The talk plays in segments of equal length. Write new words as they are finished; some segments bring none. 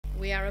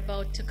We are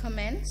about to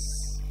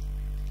commence.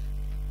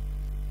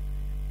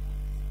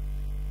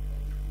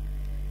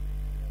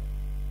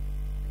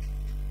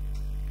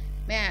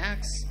 May I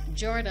ask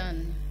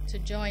Jordan to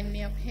join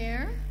me up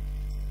here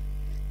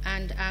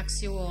and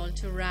ask you all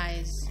to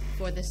rise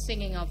for the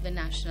singing of the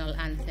national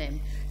anthem.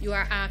 You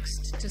are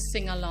asked to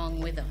sing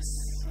along with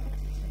us.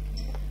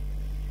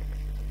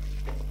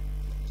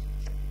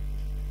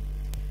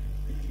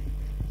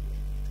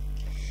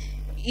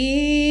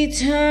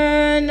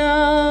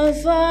 Eternal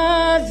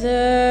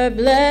Father,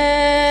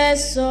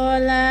 bless our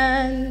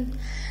land.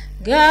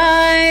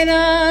 Guide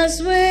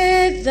us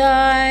with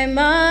thy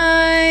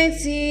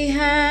mighty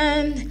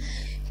hand.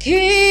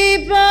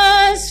 Keep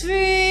us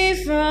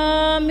free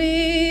from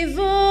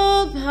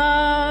evil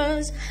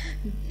powers.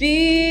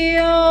 Be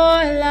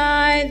our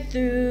light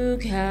through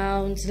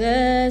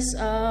countless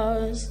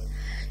hours.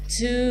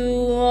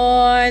 To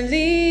our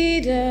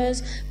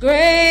leaders,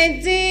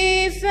 great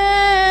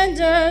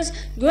defenders,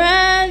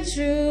 grant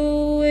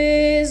true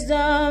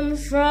wisdom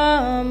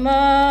from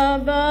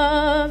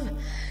above.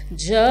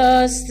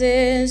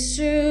 Justice,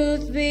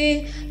 truth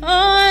be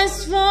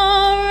ours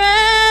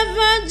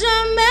forever.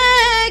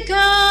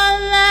 Jamaica,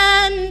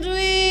 land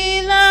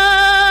we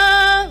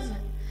love.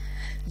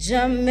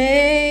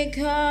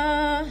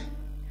 Jamaica,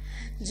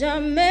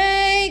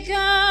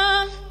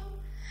 Jamaica,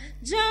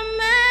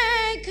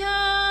 Jamaica,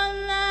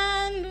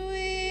 land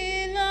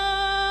we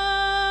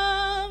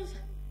love.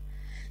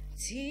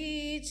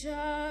 Teach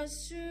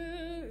us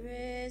true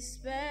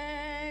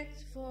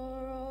respect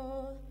for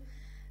all,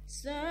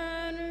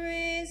 stern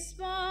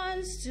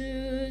response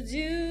to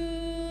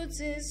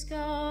duty's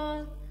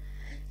call.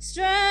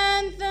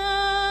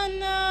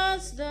 Strengthen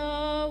us,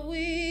 the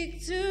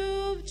weak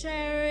to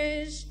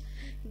cherish.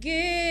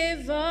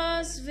 Give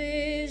us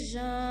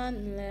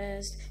vision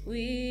lest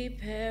we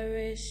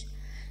perish.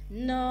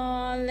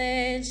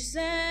 Knowledge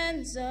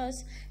sends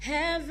us,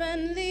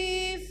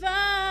 Heavenly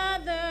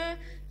Father.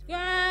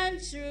 Grant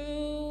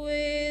true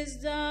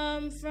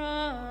wisdom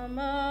from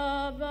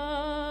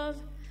above.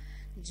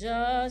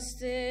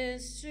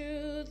 Justice,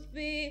 truth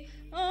be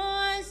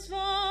ours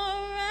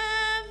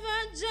forever.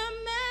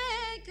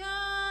 Jamaica,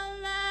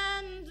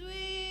 land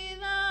we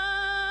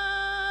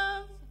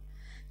love.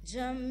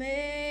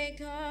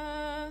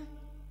 Jamaica,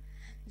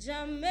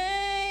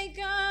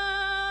 Jamaica,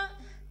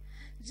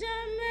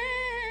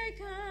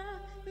 Jamaica,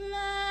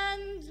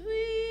 land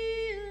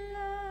we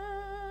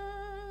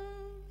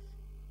love.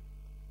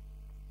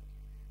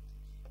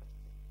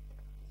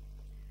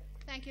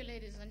 Thank you,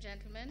 ladies and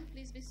gentlemen.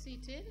 Please be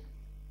seated.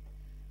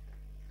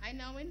 I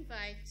now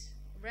invite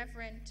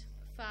Reverend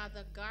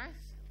Father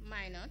Garth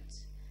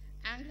Minot,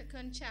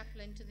 Anglican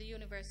chaplain to the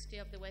University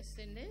of the West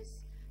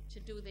Indies, to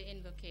do the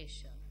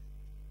invocation.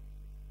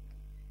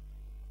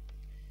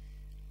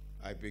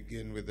 I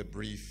begin with a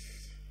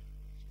brief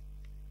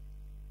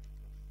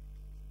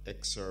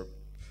excerpt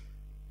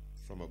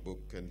from a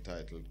book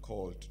entitled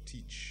Call to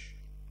Teach.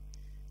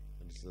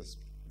 And it's a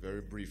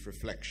very brief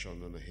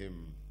reflection on a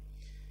hymn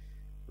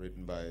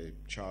written by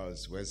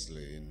Charles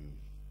Wesley in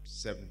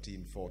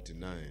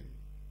 1749.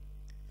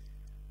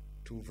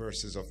 Two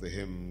verses of the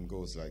hymn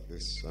goes like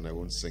this, and I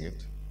won't sing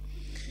it.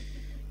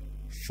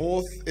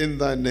 Forth in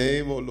thy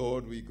name, O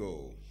Lord, we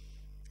go,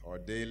 our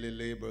daily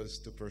labors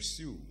to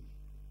pursue.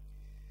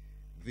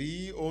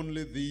 Thee,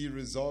 only thee,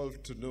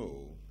 resolve to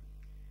know,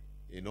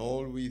 in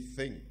all we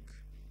think,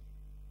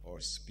 or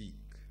speak,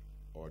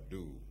 or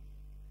do.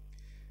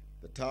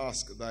 The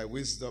task thy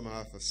wisdom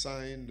hath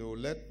assigned, O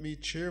let me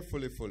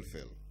cheerfully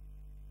fulfill.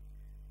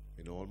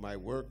 In all my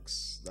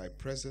works thy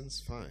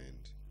presence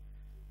find,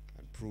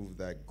 and prove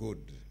thy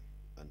good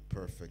and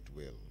perfect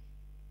will.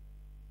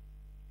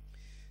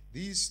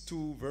 These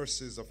two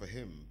verses of a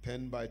hymn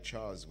penned by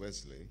Charles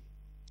Wesley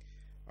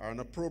are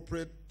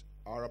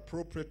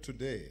appropriate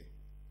today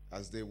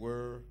as they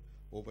were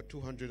over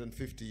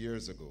 250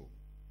 years ago.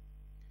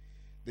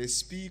 They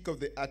speak of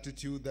the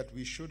attitude that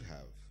we should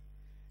have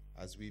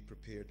as we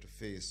prepare to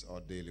face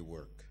our daily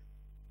work.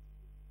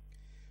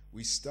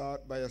 We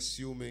start by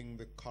assuming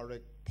the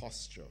correct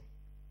posture,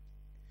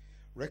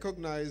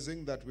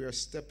 recognizing that we are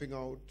stepping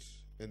out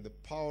in the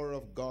power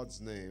of God's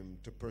name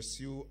to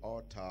pursue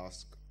our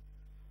task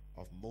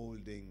of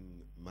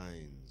molding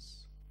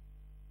minds.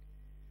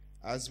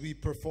 As we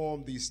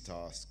perform these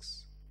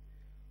tasks,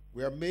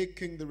 we are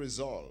making the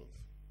resolve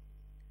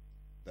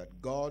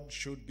that God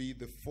should be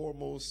the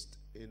foremost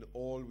in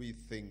all we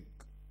think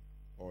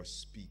or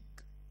speak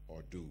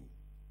or do.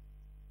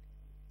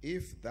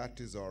 If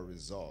that is our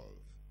resolve,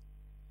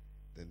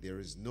 then there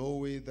is no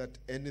way that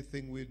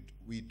anything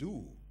we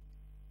do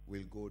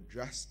will go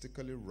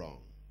drastically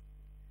wrong,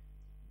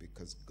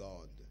 because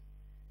God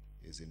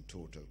is in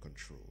total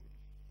control.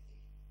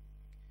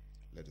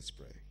 Let us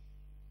pray.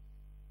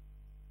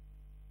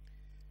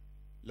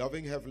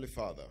 Loving Heavenly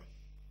Father,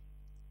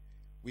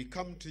 we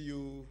come to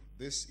you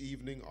this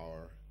evening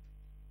hour,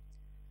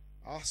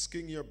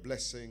 asking your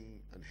blessing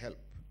and help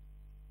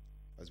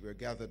as we are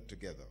gathered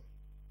together.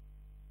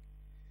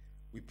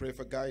 We pray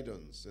for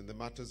guidance in the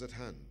matters at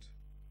hand,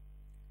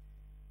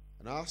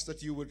 and ask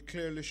that you would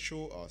clearly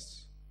show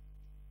us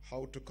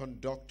how to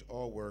conduct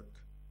our work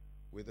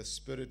with a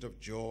spirit of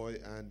joy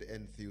and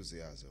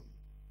enthusiasm.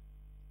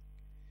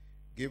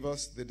 Give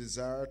us the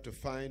desire to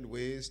find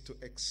ways to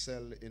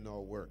excel in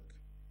our work,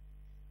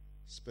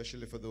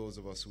 especially for those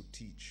of us who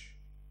teach.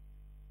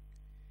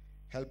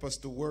 Help us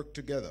to work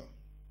together,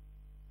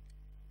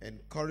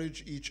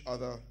 encourage each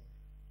other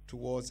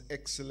towards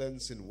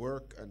excellence in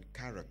work and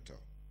character,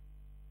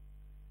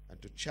 and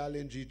to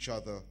challenge each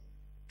other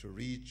to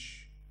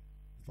reach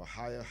for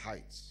higher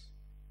heights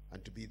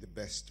and to be the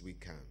best we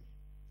can.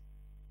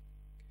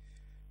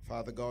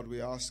 Father God, we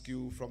ask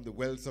you from the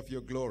wealth of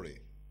your glory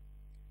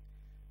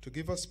to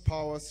give us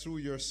power through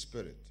your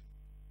Spirit,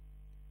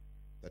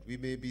 that we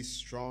may be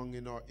strong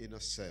in our inner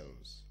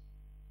selves,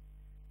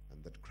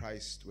 and that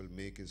Christ will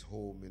make his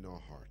home in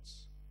our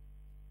hearts.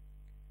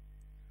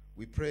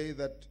 We pray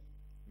that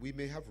we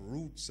may have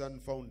roots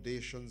and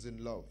foundations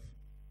in love,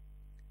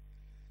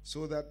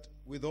 so that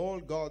with all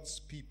God's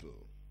people,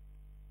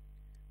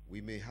 we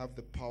may have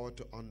the power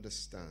to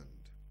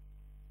understand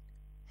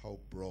how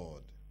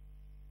broad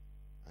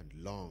and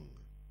long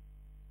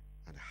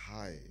and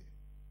high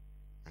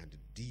and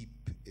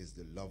deep is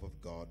the love of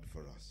God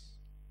for us.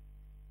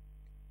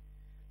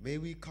 May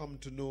we come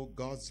to know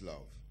God's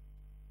love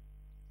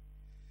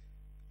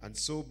and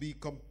so be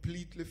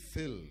completely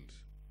filled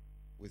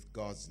with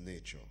God's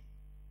nature.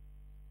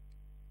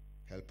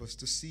 Help us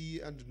to see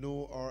and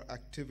know our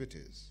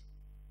activities,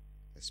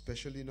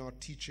 especially in our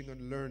teaching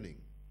and learning,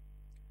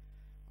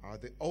 are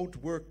the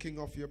outworking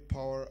of your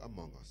power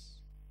among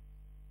us.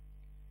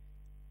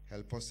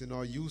 Help us in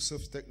our use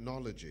of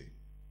technology,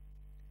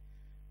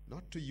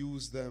 not to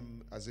use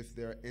them as if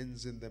they are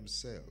ends in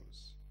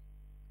themselves,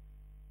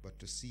 but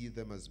to see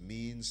them as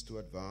means to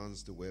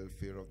advance the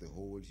welfare of the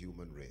whole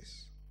human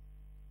race.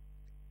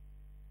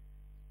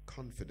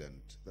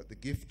 Confident that the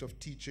gift of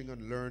teaching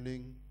and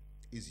learning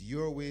is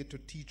your way to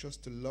teach us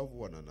to love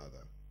one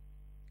another,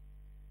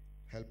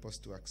 help us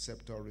to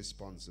accept our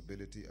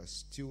responsibility as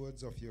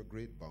stewards of your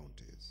great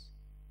bounties.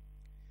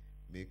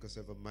 Make us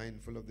ever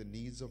mindful of the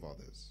needs of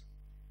others,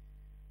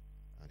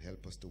 and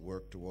help us to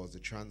work towards the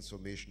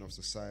transformation of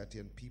society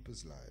and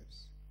people's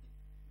lives,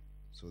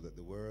 so that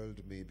the world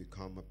may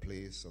become a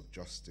place of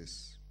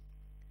justice,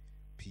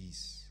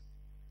 peace,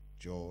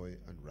 joy,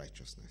 and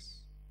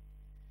righteousness.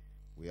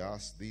 We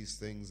ask these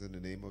things in the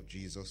name of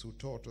Jesus, who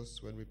taught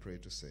us when we pray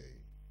to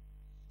say,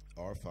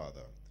 Our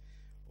Father,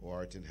 who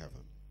art in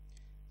heaven,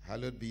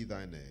 hallowed be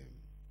thy name.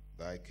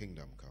 Thy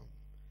kingdom come.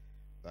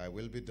 Thy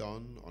will be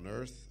done on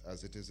earth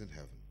as it is in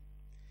heaven.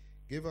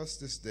 Give us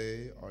this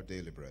day our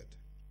daily bread,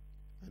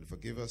 and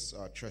forgive us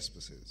our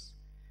trespasses,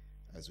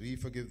 as we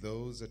forgive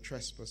those that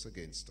trespass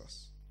against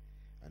us.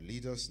 And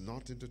lead us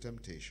not into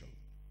temptation,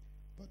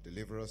 but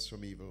deliver us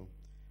from evil.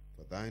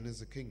 For thine is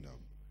the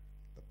kingdom,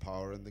 the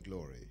power, and the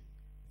glory,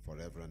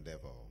 forever and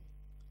ever.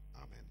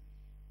 Amen.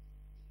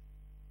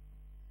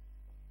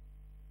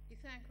 We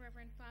thank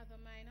Reverend Father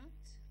Minot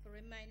for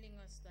reminding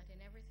us that in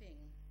everything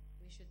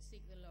we should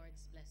seek the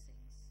Lord's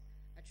blessings,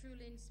 a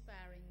truly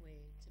inspiring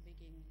way to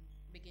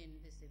begin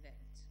this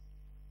event.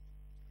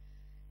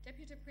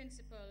 Deputy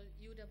Principal,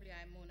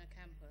 UWI Mona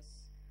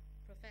Campus,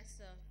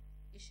 Professor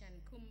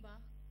Ishankumba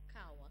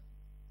Kawa.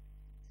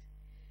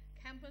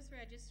 Campus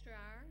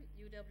Registrar,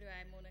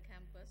 UWI Mona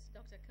Campus,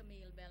 Dr.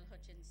 Camille Bell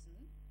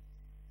Hutchinson.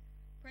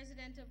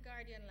 President of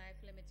Guardian Life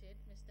Limited,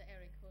 Mr.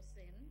 Eric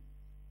Hossein.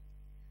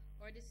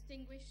 Our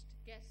distinguished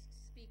guest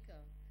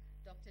speaker,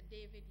 Dr.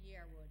 David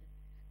Yearwood,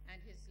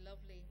 and his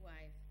lovely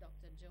wife,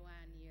 Dr.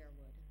 Joanne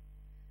Yearwood.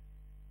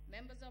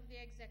 Members of the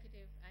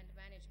executive and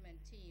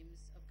management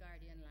teams of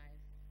Guardian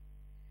Life.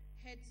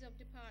 Heads of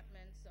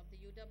departments of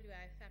the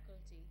UWI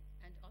faculty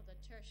and other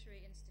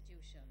tertiary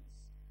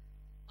institutions,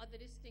 other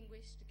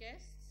distinguished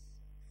guests,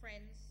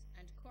 friends,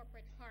 and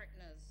corporate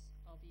partners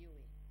of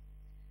UWI,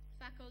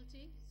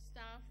 faculty,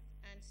 staff,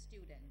 and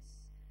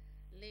students,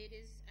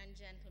 ladies and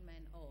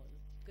gentlemen all,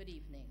 good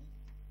evening.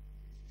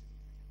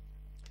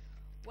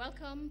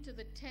 Welcome to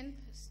the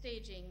 10th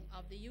staging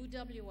of the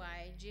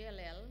UWI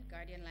GLL,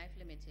 Guardian Life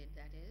Limited,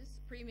 that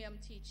is, Premium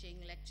Teaching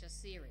Lecture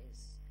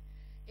Series.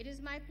 It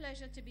is my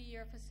pleasure to be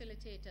your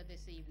facilitator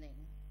this evening.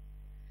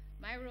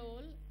 My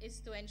role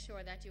is to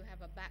ensure that you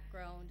have a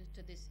background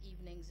to this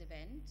evening's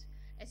event,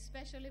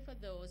 especially for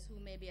those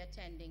who may be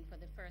attending for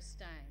the first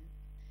time,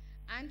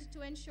 and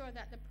to ensure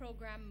that the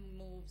program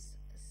moves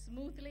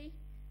smoothly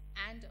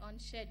and on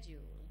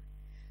schedule.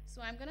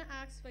 So I'm going to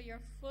ask for your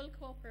full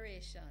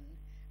cooperation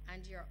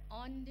and your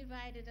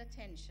undivided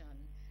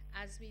attention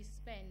as we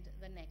spend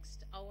the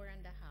next hour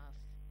and a half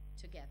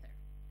together.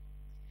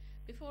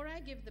 Before I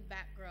give the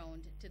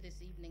background to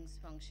this evening's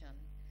function,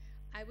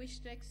 I wish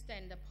to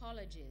extend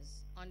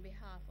apologies on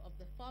behalf of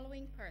the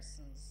following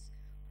persons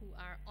who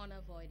are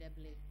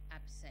unavoidably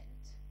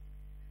absent.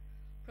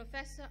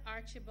 Professor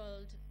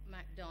Archibald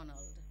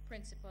MacDonald,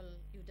 Principal,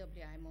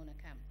 UWI Mona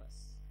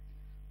Campus.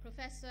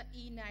 Professor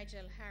E.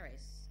 Nigel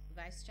Harris,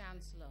 Vice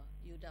Chancellor,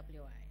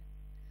 UWI.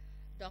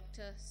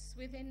 Dr.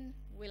 Swithin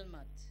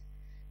Wilmot,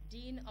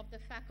 Dean of the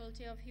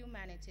Faculty of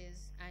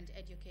Humanities and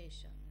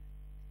Education.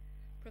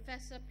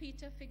 Professor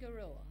Peter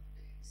Figueroa,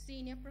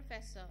 Senior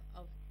Professor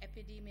of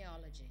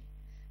Epidemiology,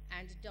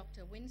 and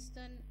Dr.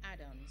 Winston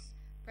Adams,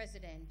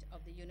 President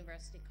of the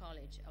University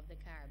College of the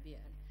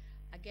Caribbean.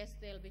 I guess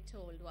they'll be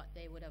told what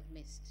they would have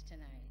missed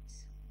tonight.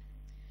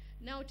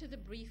 Now to the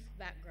brief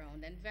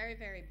background, and very,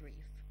 very brief.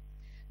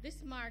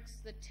 This marks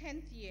the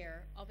 10th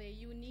year of a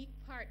unique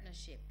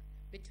partnership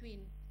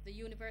between the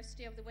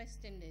University of the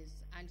West Indies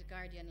and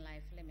Guardian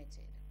Life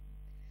Limited.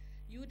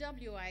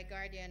 UWI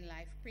Guardian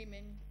Life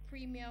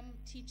Premium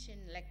Teaching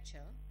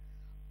Lecture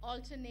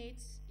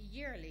alternates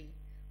yearly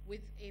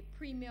with a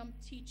Premium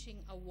Teaching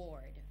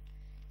Award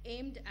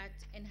aimed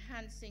at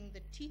enhancing the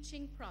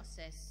teaching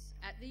process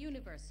at the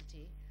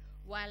university,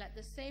 while at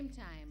the same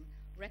time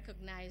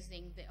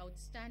recognizing the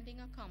outstanding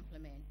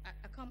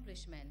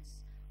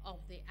accomplishments of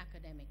the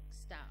academic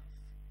staff.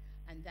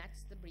 And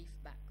that's the brief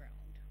background.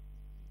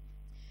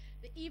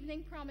 The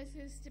evening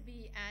promises to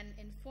be an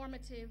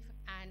informative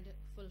and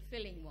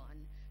fulfilling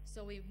one,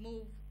 so we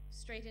move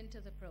straight into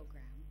the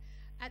program.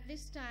 At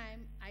this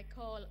time, I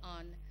call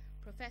on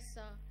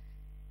Professor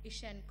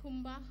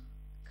Ishenkumba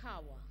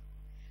Kawa,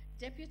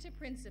 Deputy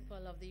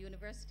Principal of the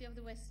University of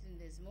the West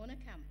Indies Mona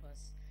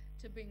Campus,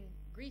 to bring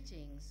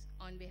greetings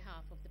on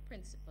behalf of the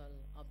Principal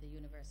of the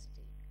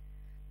University.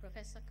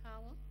 Professor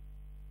Kawa,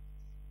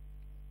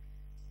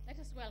 let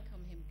us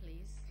welcome him,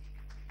 please.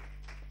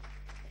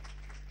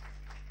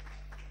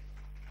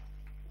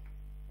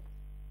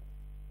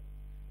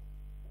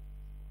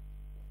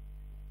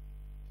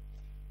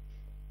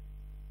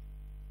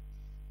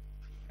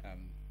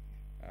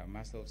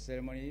 Master of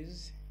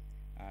Ceremonies,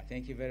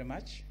 thank you very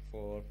much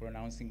for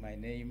pronouncing my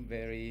name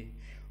very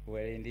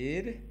well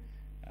indeed,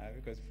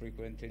 because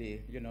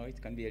frequently,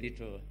 it can be a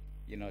little,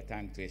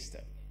 tongue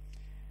twister.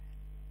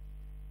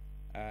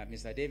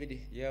 Mr. David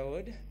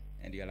Yearwood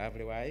and your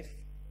lovely wife,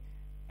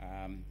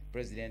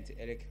 President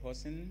Eric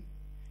Hosson,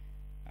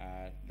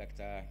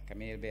 Dr.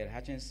 Camille Bell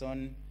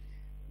Hutchinson,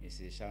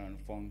 Mrs. Sharon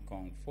Fong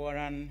Kong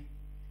Foran,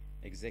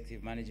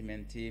 Executive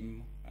Management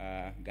Team,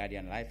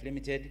 Guardian Life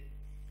Limited,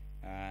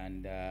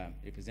 and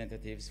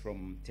representatives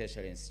from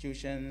tertiary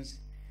institutions,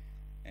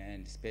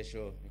 and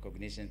special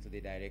recognition to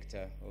the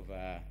director of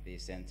the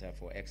Center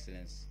for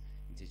Excellence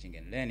in Teaching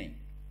and Learning.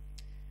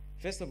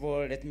 First of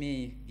all, let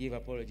me give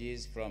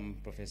apologies from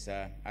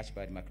Professor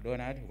Ashbad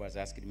MacDonald, who has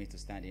asked me to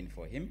stand in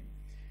for him.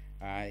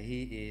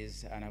 He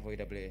is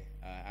unavoidably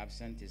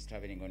absent. He's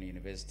traveling on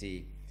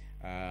university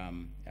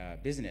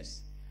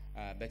business,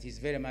 but he's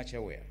very much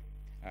aware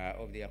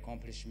of the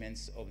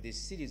accomplishments of this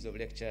series of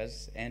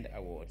lectures and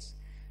awards,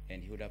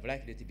 and he would have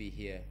liked to be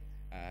here,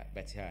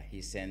 but he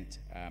sent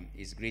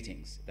his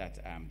greetings that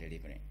I'm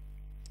delivering.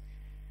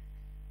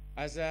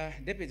 As a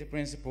Deputy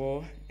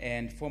Principal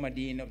and former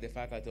Dean of the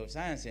Faculty of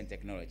Science and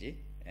Technology,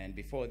 and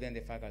before then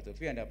the Faculty of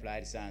Pure and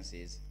Applied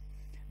Sciences,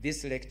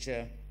 this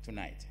lecture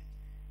tonight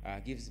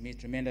gives me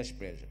tremendous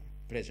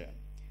pleasure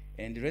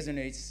and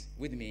resonates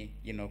with me,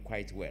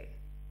 quite well.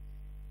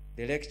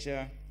 The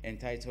lecture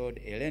entitled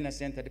A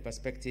Learner-Centered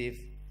Perspective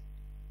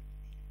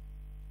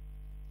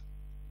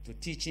to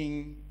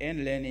Teaching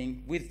and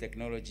Learning with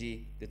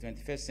Technology, the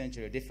 21st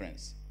Century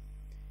Difference.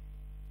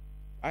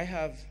 I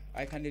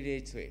can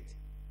relate to it.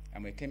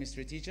 I'm a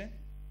chemistry teacher,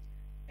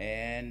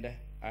 and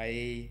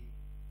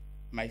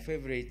my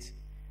favorite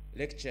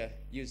lecture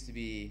used to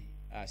be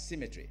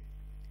symmetry.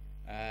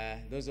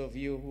 Those of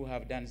you who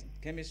have done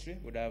chemistry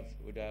would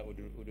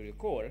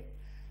recall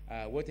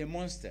what a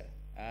monster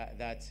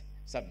that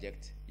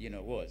subject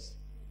was.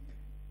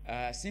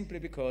 Simply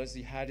because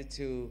you had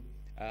to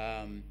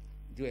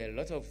do a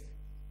lot of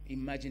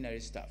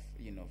imaginary stuff,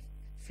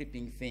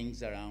 flipping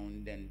things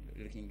around and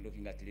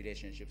looking at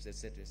relationships,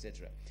 etc.,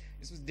 etc.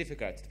 This was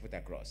difficult to put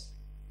across.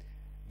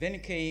 Then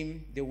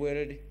came the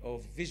world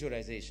of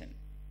visualization,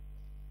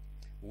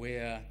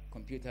 where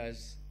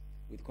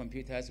with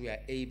computers we are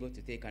able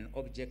to take an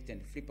object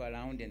and flip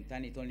around and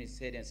turn it on its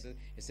head, and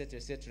etc.,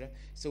 etc.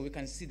 So we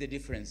can see the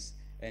difference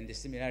and the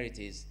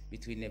similarities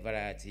between a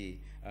variety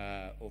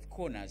of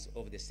corners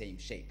of the same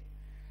shape.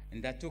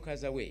 And that took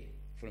us away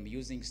from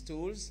using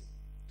stools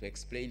to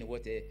explain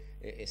what a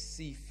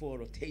C4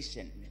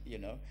 rotation,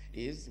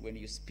 is. When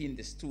you spin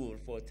the stool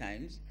 4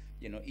 times,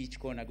 each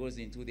corner goes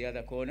into the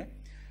other corner.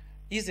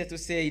 Easier to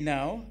say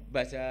now,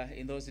 but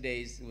in those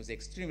days it was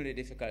extremely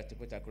difficult to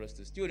put across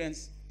to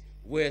students.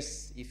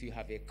 Worse if you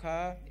have a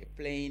car, a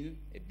plane,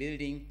 a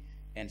building,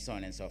 and so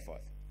on and so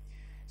forth.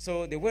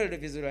 So the world of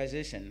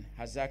visualization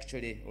has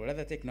actually, or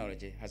rather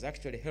technology, has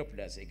actually helped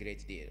us a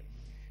great deal.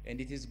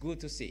 And it is good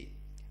to see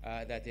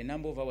that a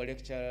number of our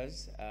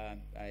lecturers,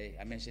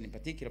 I mentioned in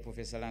particular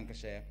Professor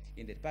Lancashire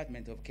in the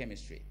Department of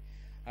Chemistry,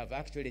 have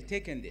actually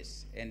taken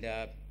this and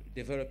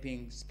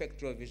developing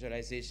spectral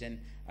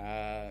visualization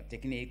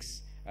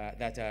techniques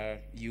that are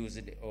used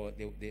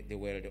the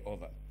world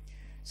over.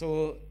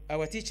 So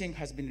our teaching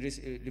has been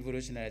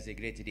revolutionized a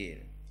great deal,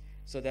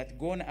 so that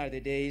gone are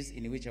the days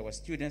in which our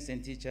students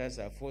and teachers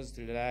are forced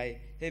to rely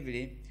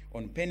heavily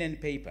on pen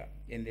and paper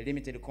in the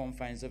limited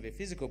confines of a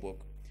physical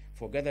book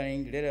for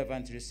gathering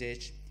relevant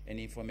research and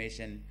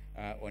information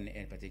on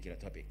a particular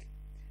topic.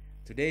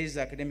 Today's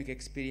academic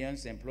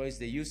experience employs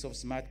the use of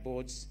smart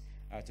boards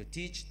to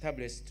teach,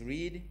 tablets to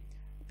read,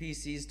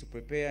 PCs to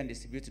prepare and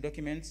distribute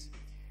documents,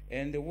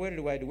 and the World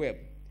Wide Web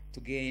to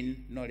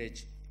gain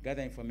knowledge,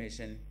 gather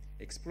information,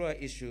 explore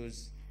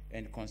issues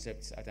and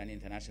concepts at an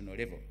international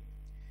level.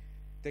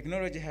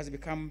 Technology has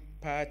become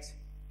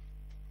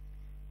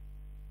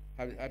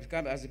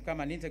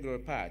an integral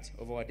part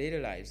of our daily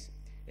lives,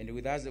 and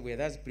we're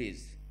thus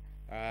pleased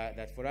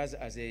that for us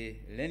as a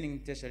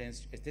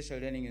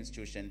tertiary learning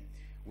institution,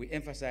 we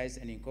emphasize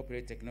and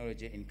incorporate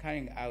technology in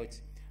carrying out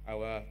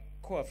our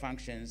core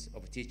functions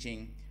of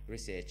teaching,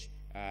 research,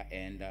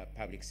 and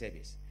public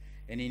service.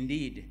 And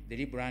indeed,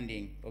 the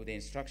rebranding of the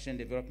Instruction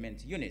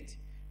Development Unit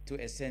to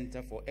a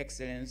Center for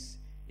Excellence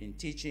in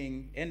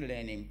Teaching and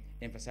Learning,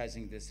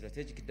 emphasizing the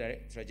strategic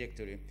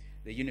trajectory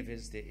the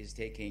university is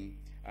taking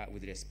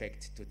with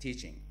respect to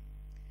teaching.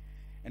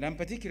 And I'm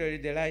particularly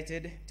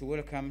delighted to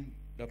welcome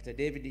Dr.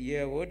 David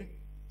Yearwood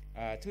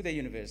to the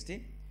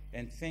university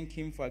and thank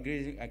him for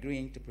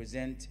agreeing to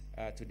present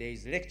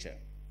today's lecture.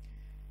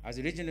 As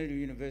a regional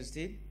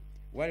university,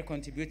 while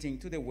contributing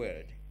to the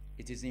world,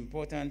 it is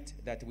important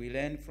that we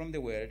learn from the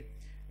world,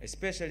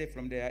 especially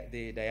from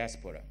the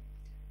diaspora.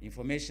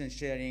 Information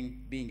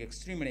sharing being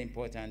extremely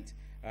important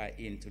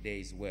in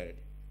today's world.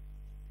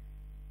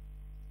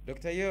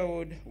 Dr.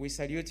 Yearwood, we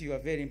salute your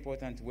very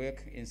important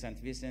work in St.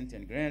 Vincent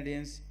and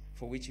Grenadines,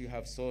 for which you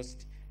have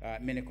sourced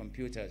many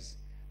computers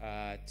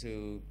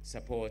to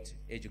support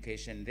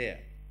education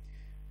there.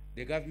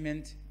 The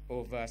government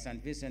of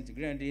St. Vincent and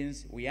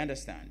Grenadines, we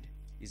understand,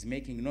 is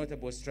making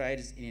notable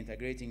strides in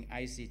integrating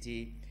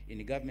ICT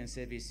in government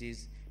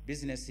services,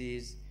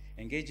 businesses,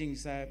 engaging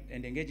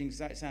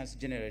science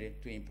generally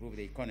to improve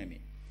the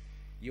economy.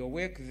 Your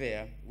work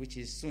there, which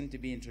is soon to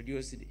be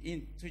introduced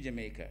into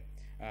Jamaica,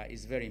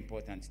 is very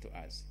important to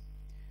us.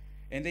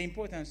 And the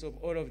importance of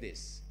all of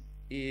this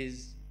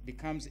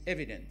becomes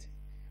evident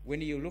when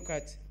you look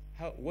at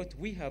what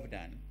we have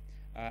done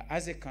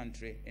as a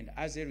country and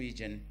as a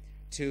region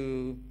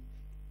to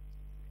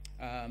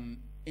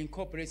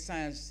incorporate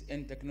science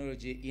and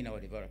technology in our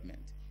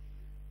development.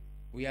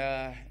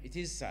 It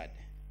is sad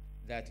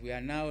that we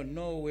are now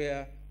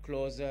nowhere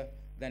closer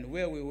than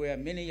where we were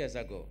many years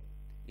ago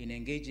in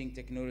engaging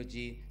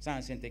technology,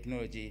 science and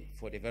technology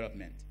for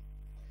development.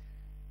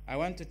 I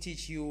want to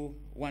teach you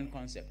one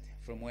concept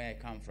from where I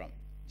come from,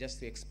 just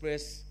to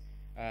express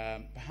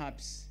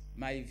perhaps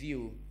my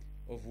view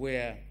of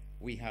where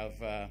we have,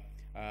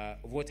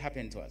 what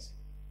happened to us.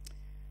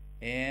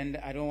 And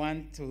I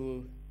want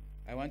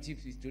you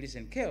to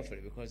listen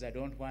carefully, because I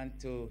don't want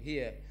to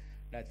hear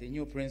that the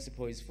new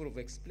principal is full of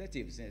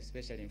expletives,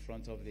 especially in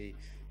front of the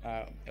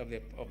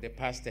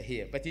pastor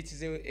here. But it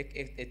is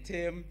a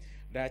term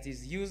that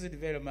is used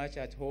very much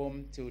at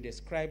home to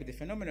describe the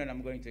phenomenon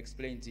I'm going to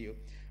explain to you,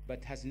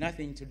 but has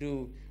nothing to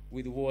do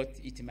with what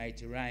it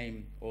might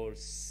rhyme or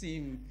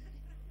seem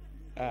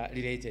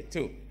related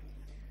to.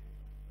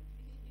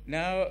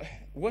 Now,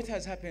 what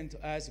has happened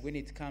to us when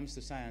it comes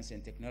to science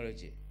and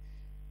technology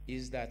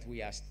is that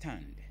we are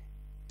stunned.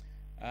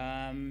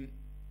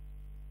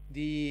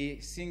 The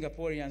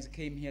Singaporeans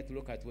came here to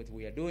look at what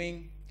we are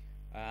doing,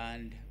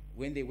 and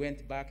when they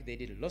went back, they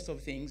did lots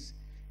of things,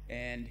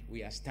 and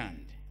we are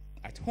stunned.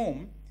 At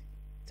home,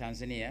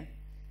 Tanzania,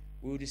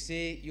 we would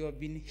say you have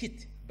been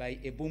hit by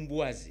a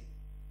bumbuazi.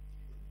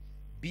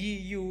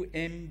 B-U-M-B-U-A-Z-I.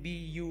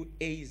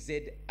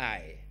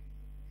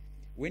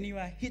 When you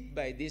are hit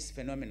by this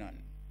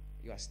phenomenon,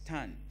 you are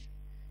stunned.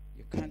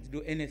 You can't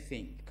do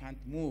anything, you can't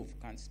move,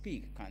 can't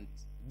speak, can't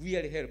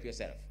really help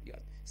yourself. You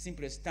are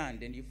simply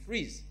stunned and you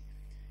freeze.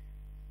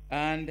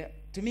 And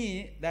to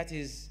me, that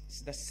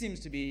seems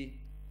to be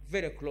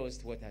very close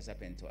to what has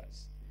happened to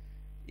us,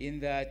 in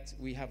that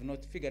we have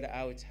not figured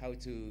out how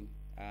to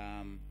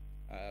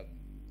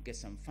get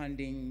some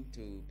funding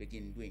to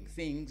begin doing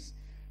things,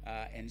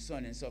 and so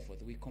on and so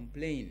forth. We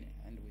complain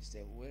and we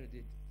say, well,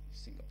 the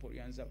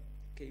Singaporeans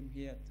came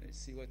here to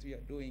see what we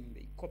are doing.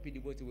 They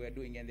copied what we are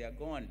doing and they are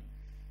gone.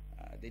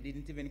 They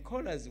didn't even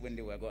call us when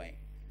they were going.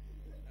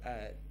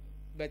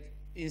 But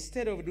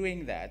instead of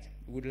doing that,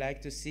 we would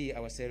like to see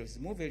ourselves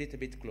move a little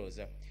bit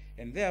closer,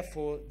 and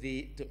therefore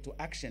to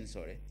action,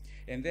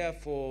 and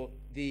therefore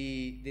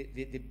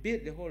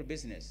the whole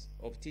business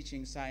of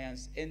teaching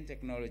science and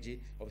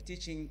technology, of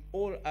teaching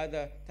all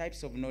other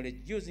types of knowledge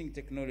using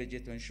technology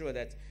to ensure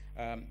that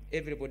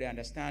everybody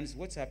understands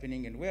what's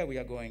happening and where we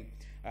are going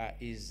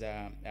is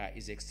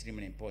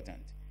extremely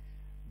important.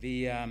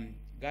 The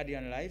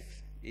Guardian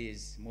Life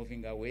is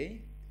moving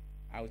away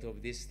out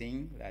of this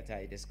thing that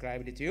I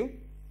described to you.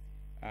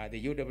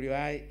 The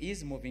UWI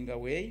is moving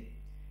away,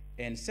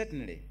 and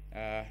certainly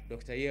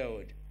Dr.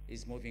 Yearwood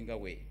is moving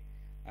away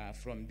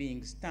from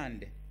being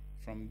stunned,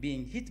 from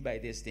being hit by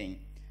this thing,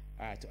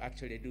 to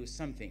actually do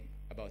something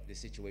about the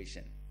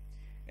situation.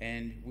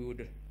 And we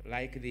would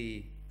like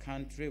the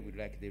country, we'd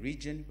like the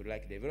region, we'd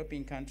like the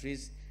developing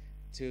countries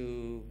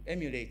to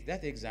emulate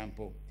that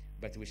example,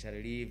 but we shall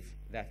leave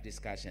that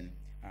discussion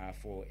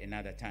for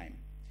another time.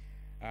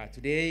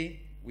 Today,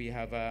 we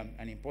have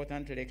an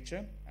important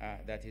lecture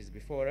that is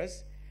before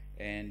us,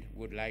 and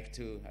I'd like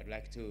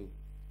to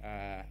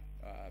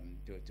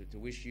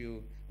wish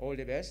you all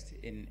the best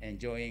in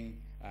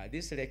enjoying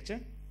this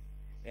lecture,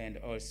 and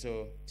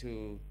also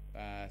to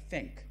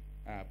thank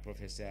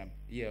Professor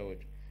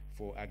Yearwood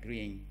for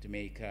agreeing to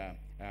make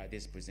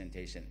this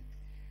presentation.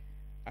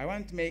 I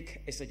want to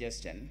make a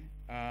suggestion.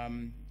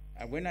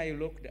 When I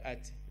looked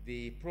at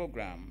the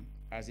program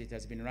as it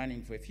has been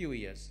running for a few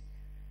years,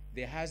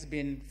 there has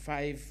been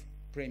 5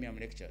 Premuim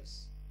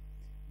lectures.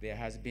 There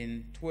has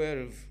been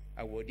 12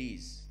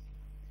 awardees.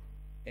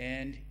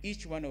 And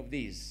each one of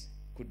these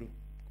could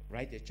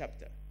write a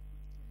chapter.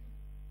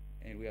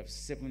 And we have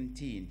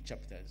 17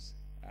 chapters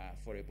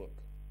for a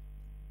book.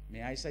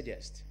 May I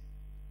suggest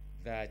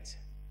that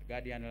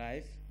Guardian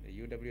Life, the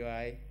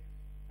UWI,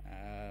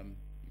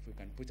 if we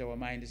can put our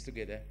minds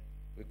together,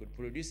 we could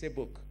produce a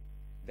book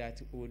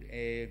that would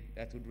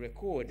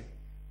record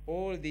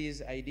all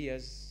these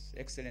ideas,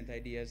 excellent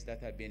ideas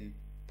that have been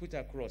put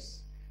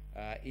across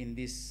in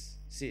this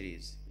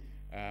series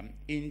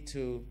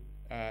into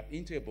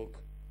a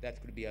book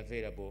that could be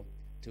available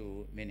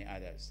to many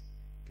others.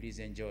 Please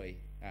enjoy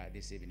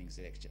this evening's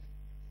lecture.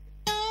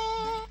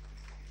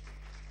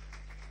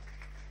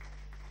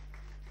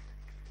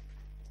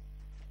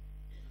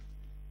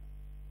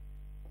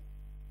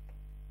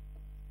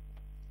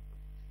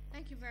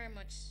 Thank you very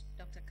much,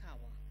 Dr.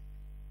 Kawa.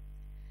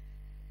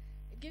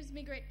 It gives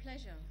me great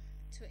pleasure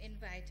to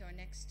invite our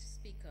next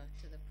speaker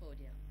to the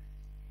podium.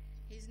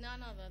 He's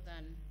none other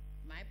than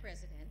my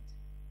president,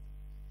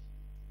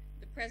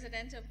 the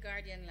president of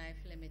Guardian Life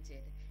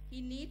Limited. He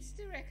needs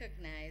to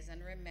recognize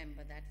and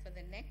remember that for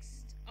the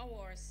next hour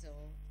or so,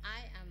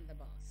 I am the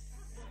boss.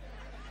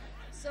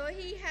 So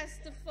he has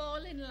to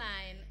fall in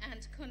line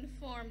and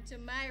conform to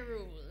my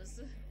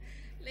rules.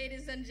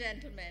 Ladies and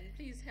gentlemen,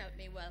 please help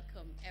me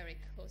welcome Eric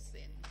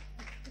Hossin.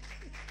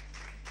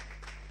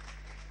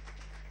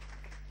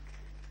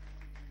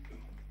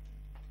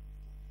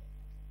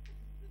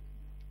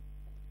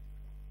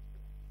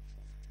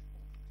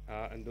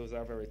 And those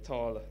are very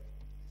tall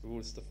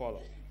rules to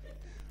follow.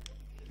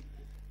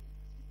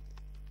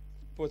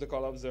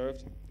 Protocol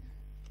observed.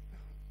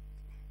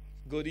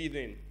 Good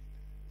evening.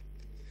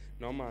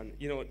 No, man.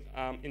 You know,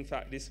 in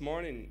fact, this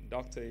morning,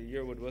 Dr.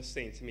 Yearwood was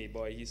saying to me,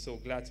 boy, he's so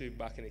glad to be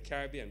back in the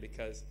Caribbean,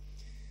 because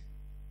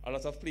a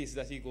lot of places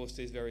that he goes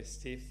to is very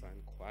stiff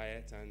and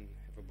quiet and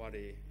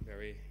everybody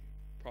very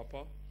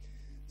proper.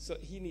 So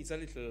he needs a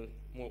little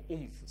more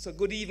oomph. So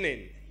good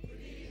evening. Good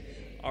evening.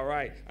 All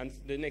right. And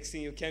the next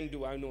thing you can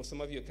do, I know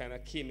some of you kind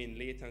of came in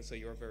late, and so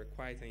you were very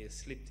quiet and you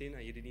slipped in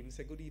and you didn't even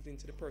say good evening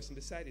to the person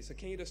beside you. So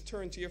can you just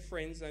turn to your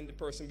friends and the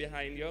person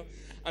behind you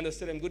and just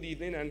tell them good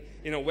evening and,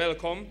 you know,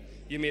 welcome.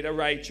 You made a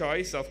right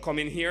choice of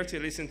coming here to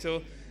listen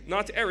to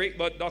not Eric,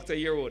 but Dr.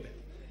 Yearwood.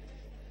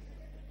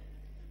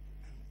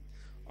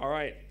 All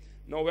right.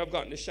 Now we have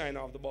gotten the shine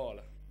off the ball.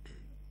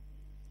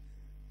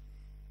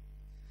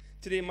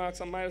 Today marks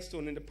a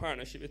milestone in the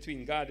partnership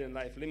between Guardian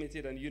Life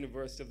Limited and the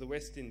University of the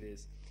West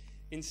Indies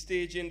in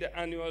staging the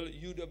annual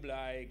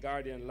UWI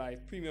Guardian Life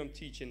Premuim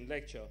Teaching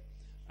Lecture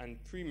and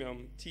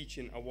Premuim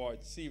Teaching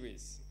Award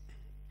Series.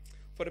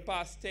 For the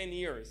past 10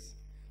 years,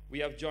 we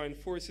have joined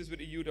forces with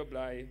the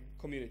UWI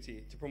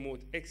community to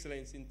promote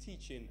excellence in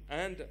teaching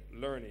and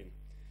learning,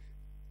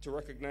 to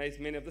recognize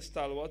many of the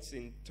stalwarts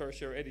in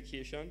tertiary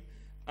education,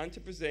 and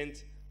to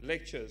present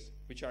lectures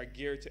which are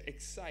geared to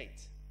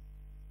excite.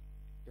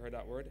 You heard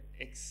that word?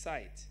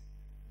 Excite.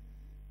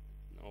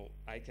 Now,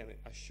 I can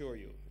assure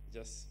you,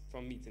 just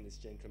from meeting this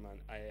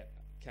gentleman, I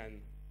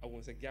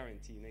won't say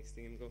guarantee next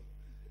thing him go,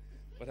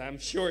 but I'm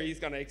sure he's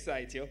going to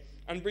excite you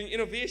and bring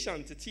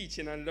innovation to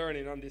teaching and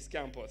learning on this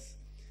campus.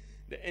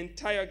 The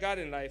entire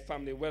Guardian Life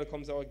family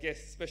welcomes our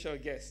special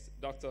guest,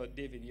 Dr.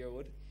 David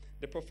Yearwood,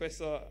 the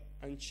professor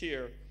and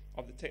chair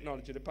of the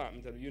Technology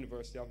Department at the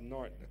University of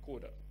North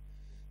Dakota.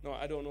 Now,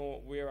 I don't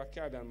know where a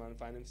Caribbean man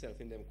finds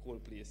himself in them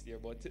cold place there,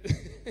 but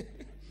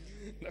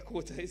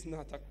Dakota is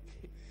not a...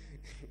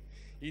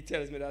 He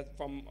tells me that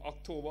from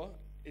October,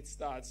 it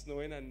starts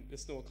snowing and the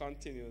snow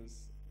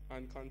continues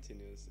and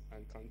continues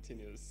and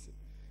continues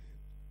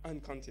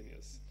and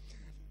continues.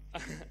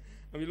 And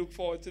we look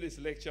forward to this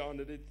lecture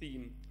under the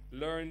theme,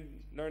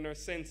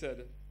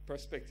 Learner-Centered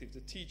Perspective to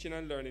Teaching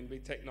and Learning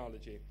with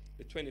Technology,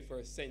 the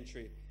 21st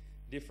Century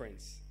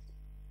Difference.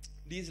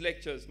 These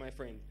lectures, my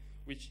friend,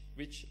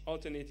 which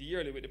alternate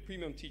yearly with the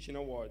Premuim Teaching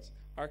Awards,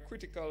 are a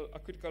critical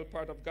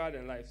part of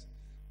Guardian Life's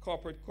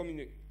corporate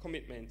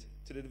commitment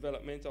to the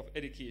development of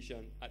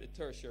education at the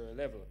tertiary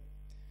level.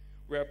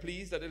 We are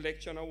pleased that the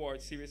lecture and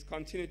award series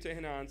continue to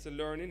enhance the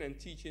learning and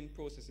teaching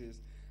processes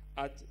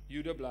at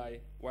UWI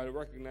while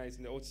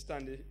recognizing the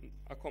outstanding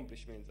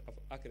accomplishments of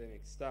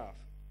academic staff.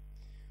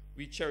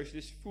 We cherish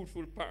this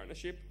fruitful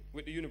partnership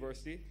with the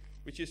university,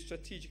 which is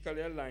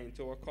strategically aligned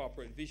to our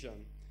corporate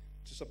vision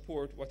to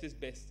support what is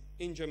best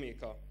in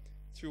Jamaica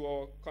through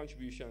our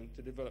contribution to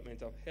the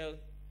development of health,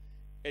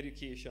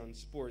 education,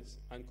 sports,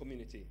 and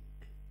community.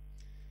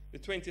 The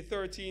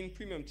 2013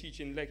 Premium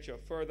Teaching Lecture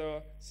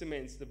further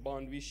cements the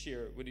bond we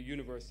share with the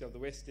University of the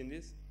West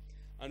Indies,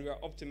 and we are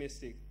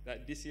optimistic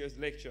that this year's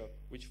lecture,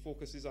 which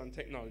focuses on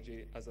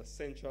technology as a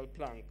central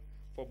plank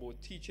for both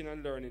teaching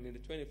and learning in the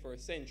 21st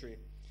century,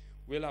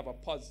 will have a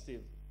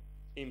positive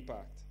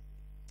impact.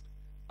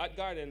 At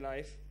Guardian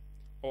Life,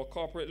 our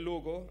corporate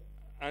logo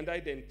and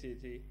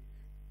identity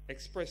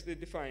expressly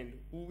define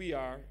who we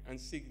are and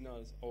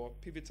signals our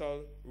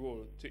pivotal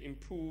role to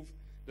improve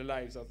the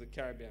lives of the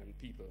Caribbean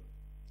people.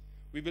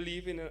 We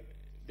believe in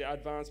the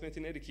advancement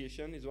in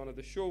education is one of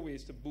the sure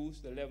ways to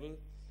boost the level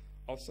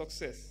of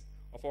success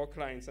of our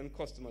clients and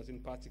customers in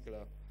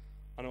particular,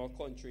 and our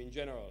country in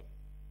general.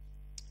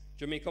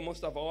 Jamaica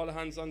must have all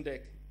hands on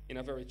deck in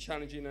a very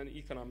challenging and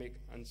economic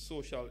and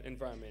social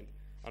environment,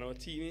 and our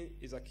team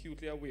is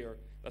acutely aware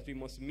that we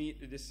must meet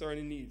the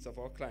discerning needs of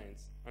our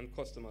clients and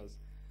customers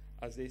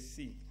as they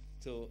seek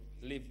to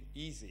live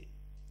easy.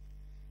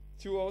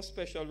 Through our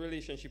special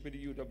relationship with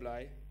the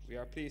UWI, we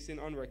are placing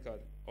on record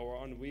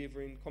our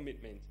unwavering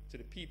commitment to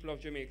the people of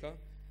Jamaica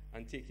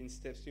and taking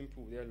steps to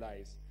improve their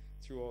lives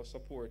through our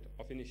support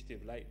of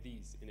initiatives like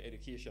these in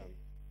education.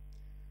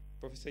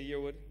 Professor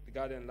Yearwood, the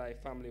Guardian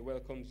Life family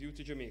welcomes you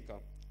to Jamaica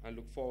and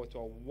look forward to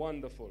a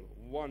wonderful,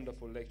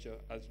 wonderful lecture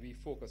as we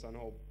focus on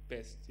how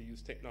best to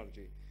use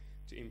technology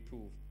to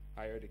improve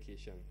higher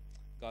education.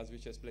 God's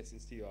richest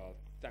blessings to you all.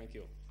 Thank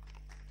you.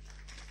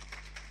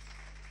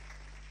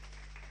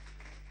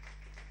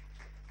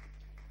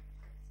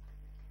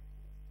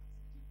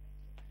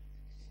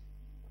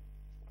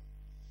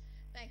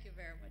 Thank you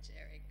very much,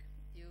 Eric.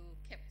 You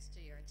kept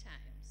to your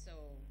time, so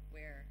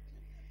we're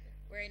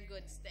in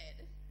good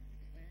stead.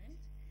 All right.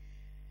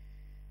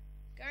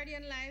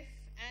 Guardian Life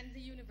and the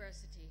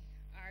university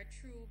are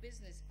true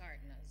business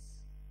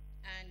partners,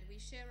 and we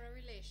share a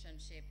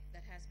relationship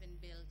that has been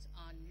built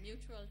on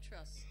mutual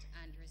trust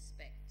and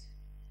respect.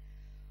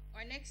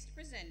 Our next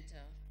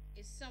presenter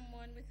is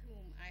someone with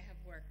whom I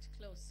have worked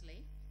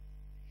closely,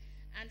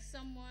 and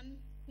someone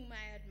whom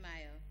I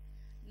admire,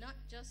 not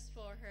just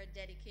for her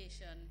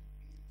dedication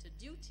to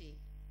duty,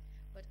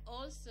 but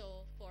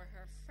also for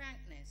her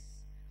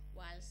frankness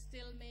while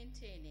still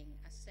maintaining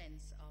a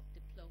sense of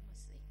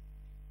diplomacy.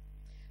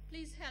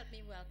 Please help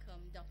me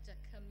welcome Dr.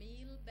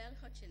 Camille Bell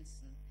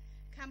Hutchinson,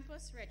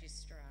 Campus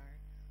Registrar,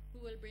 who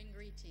will bring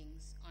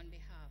greetings on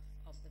behalf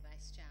of the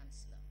Vice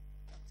Chancellor.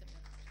 Dr.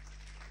 Bell.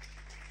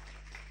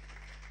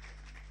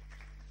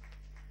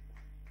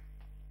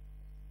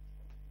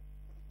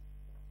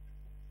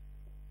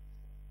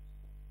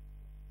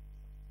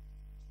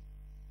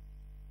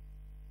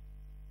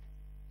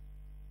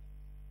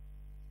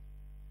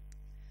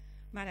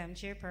 Madam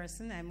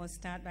Chairperson, I must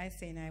start by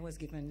saying I was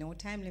given no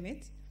time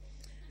limit.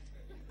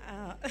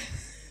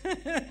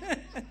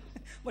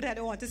 But I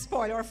don't want to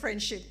spoil our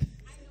friendship.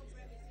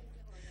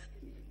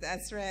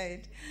 That's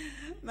right.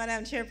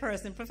 Madam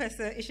Chairperson,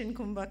 Professor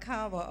Ishinkumba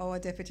Kawa, our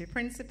Deputy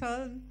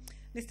Principal,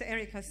 Mr.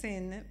 Eric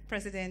Hussein,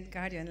 President,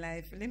 Guardian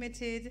Life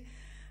Limited.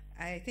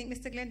 I think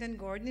Mr. Glendon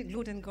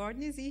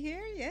Gordon, is he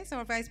here? Yes,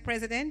 our Vice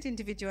President,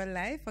 Individual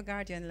Life for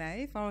Guardian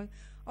Life.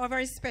 Our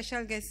very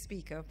special guest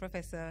speaker,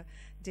 Professor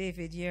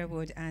David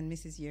Yearwood and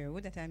Mrs.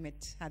 Yearwood, that I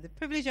had the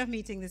privilege of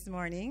meeting this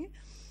morning.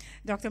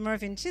 Dr.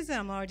 Mervyn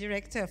Chisholm, our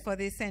Director for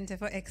the Center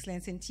for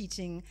Excellence in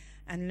Teaching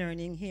and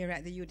Learning here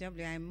at the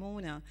UWI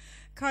Mona.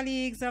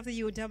 Colleagues of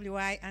the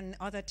UWI and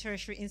other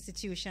tertiary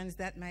institutions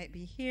that might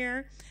be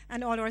here,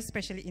 and all our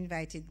specially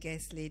invited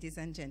guests, ladies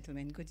and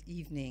gentlemen, good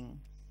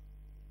evening.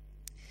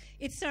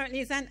 It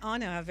certainly is an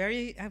honor, a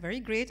very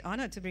great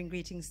honor to bring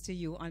greetings to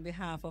you on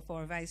behalf of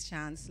our Vice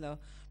Chancellor,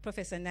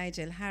 Professor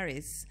Nigel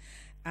Harris,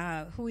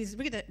 who is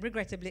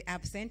regrettably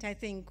absent. I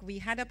think we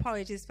had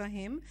apologies for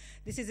him.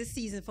 This is a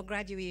season for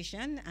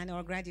graduation, and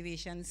our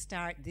graduations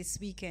start this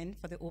weekend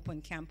for the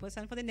open campus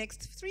and for the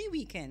next 3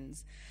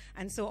 weekends.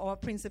 And so our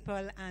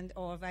principal and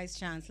our vice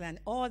chancellor and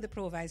all the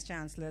pro-vice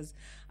chancellors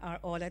are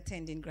all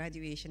attending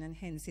graduation, and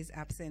hence his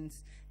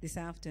absence this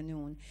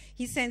afternoon.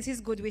 He sends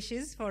his good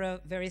wishes for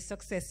a very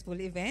successful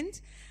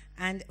event,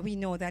 and we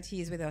know that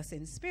he is with us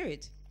in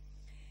spirit.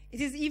 It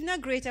is even a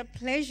greater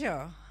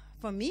pleasure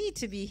for me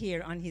to be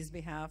here on his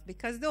behalf,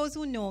 because those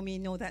who know me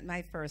know that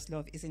my first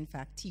love is in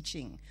fact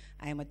teaching.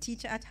 I am a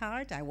teacher at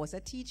heart. I was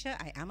a teacher.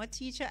 I am a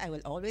teacher. I will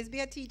always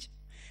be a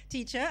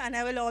teacher, and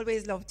I will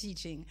always love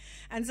teaching.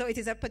 And so it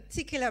is a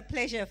particular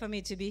pleasure for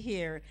me to be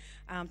here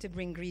to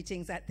bring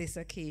greetings at this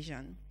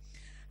occasion.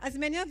 As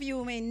many of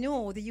you may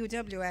know, the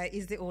UWI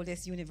is the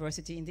oldest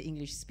university in the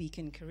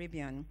English-speaking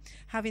Caribbean,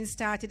 having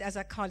started as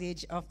a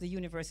college of the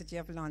University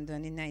of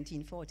London in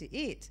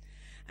 1948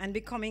 and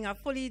becoming a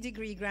fully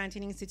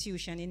degree-granting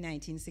institution in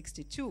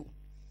 1962.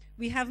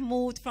 We have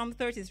moved from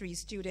 33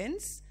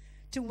 students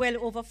to well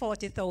over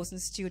 40,000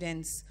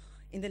 students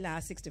in the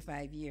last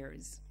 65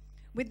 years.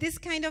 With this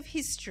kind of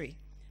history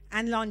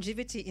and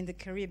longevity in the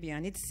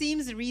Caribbean, it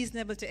seems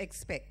reasonable to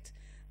expect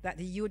that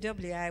the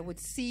UWI would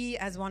see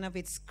as one of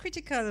its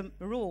critical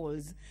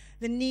roles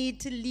the need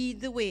to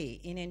lead the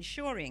way in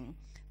ensuring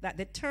that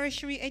the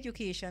tertiary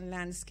education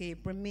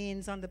landscape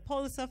remains on the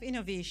pulse of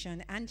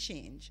innovation and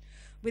change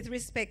with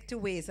respect to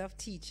ways of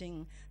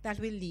teaching that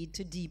will lead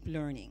to deep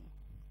learning.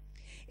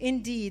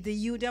 Indeed,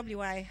 the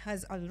UWI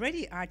has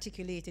already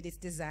articulated its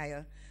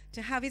desire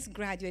to have its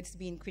graduates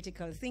being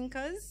critical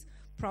thinkers,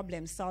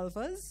 problem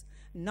solvers,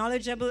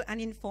 knowledgeable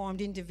and informed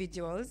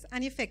individuals,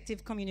 and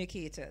effective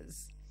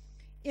communicators.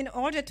 In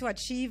order to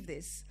achieve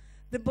this,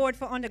 the Board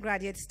for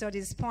Undergraduate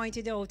Studies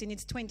pointed out in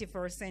its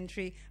 21st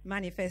Century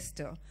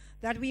Manifesto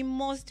that we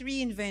must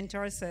reinvent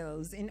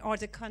ourselves in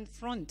order to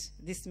confront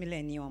this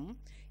millennium,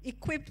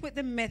 equipped with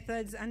the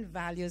methods and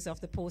values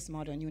of the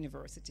postmodern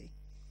university.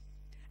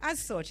 As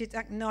such, it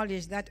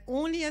acknowledged that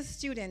only a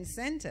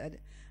student-centered,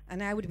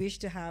 and I would wish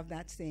to have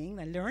that saying,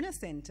 a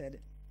learner-centered,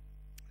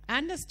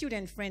 and a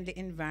student-friendly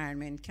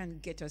environment can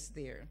get us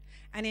there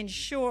and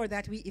ensure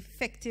that we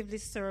effectively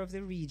serve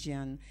the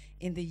region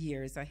in the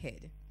years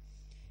ahead.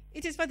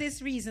 It is for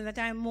this reason that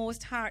I am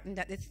most heartened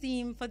at the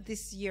theme for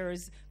this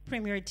year's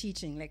Premier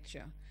Teaching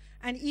Lecture,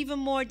 and even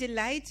more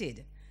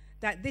delighted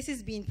that this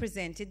is being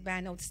presented by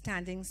an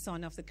outstanding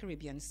son of the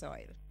Caribbean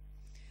soil.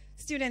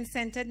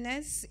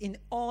 Student-centeredness in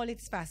all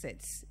its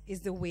facets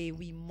is the way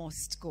we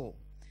must go.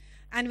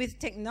 And with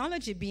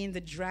technology being the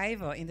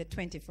driver in the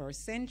 21st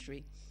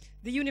century,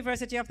 the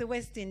University of the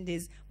West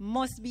Indies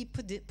must be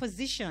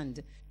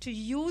positioned to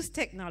use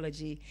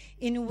technology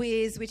in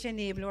ways which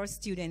enable our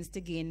students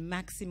to gain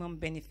maximum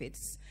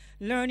benefits,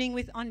 learning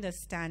with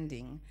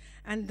understanding,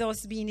 and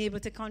thus being able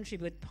to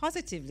contribute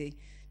positively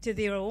to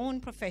their own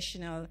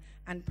professional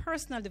and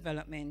personal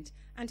development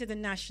and to the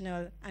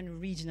national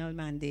and regional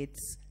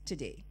mandates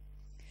today.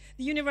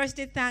 The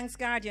university thanks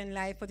Guardian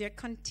Life for their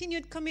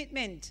continued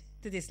commitment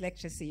to this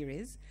lecture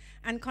series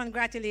and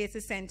congratulates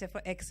the Center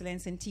for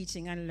Excellence in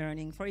Teaching and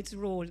Learning for its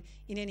role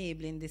in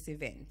enabling this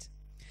event.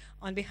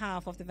 On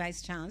behalf of the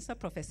Vice Chancellor,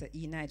 Professor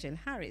E. Nigel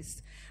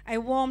Harris, I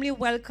warmly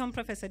welcome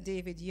Professor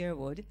David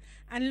Yearwood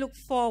and look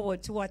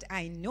forward to what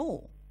I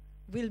know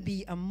will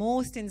be a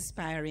most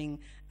inspiring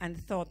and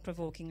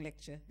thought-provoking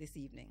lecture this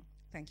evening.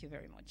 Thank you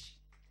very much.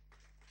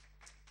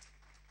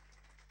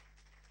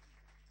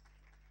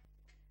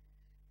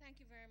 Thank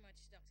you very much,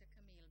 Dr.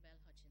 Camille Bell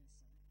Hutchinson.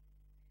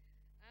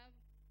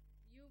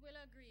 You will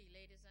agree,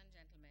 ladies and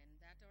gentlemen,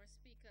 that our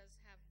speakers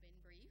have been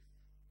brief,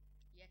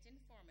 yet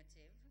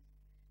informative,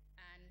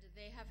 and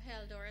they have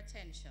held our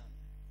attention.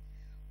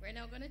 We're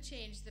now going to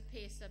change the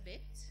pace a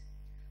bit.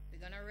 We're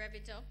going to rev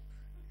it up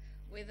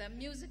with a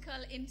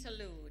musical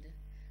interlude,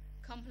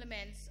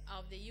 compliments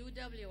of the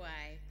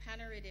UWI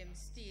Panorhythm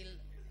Steel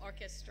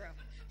Orchestra.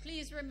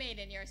 Please remain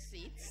in your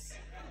seats.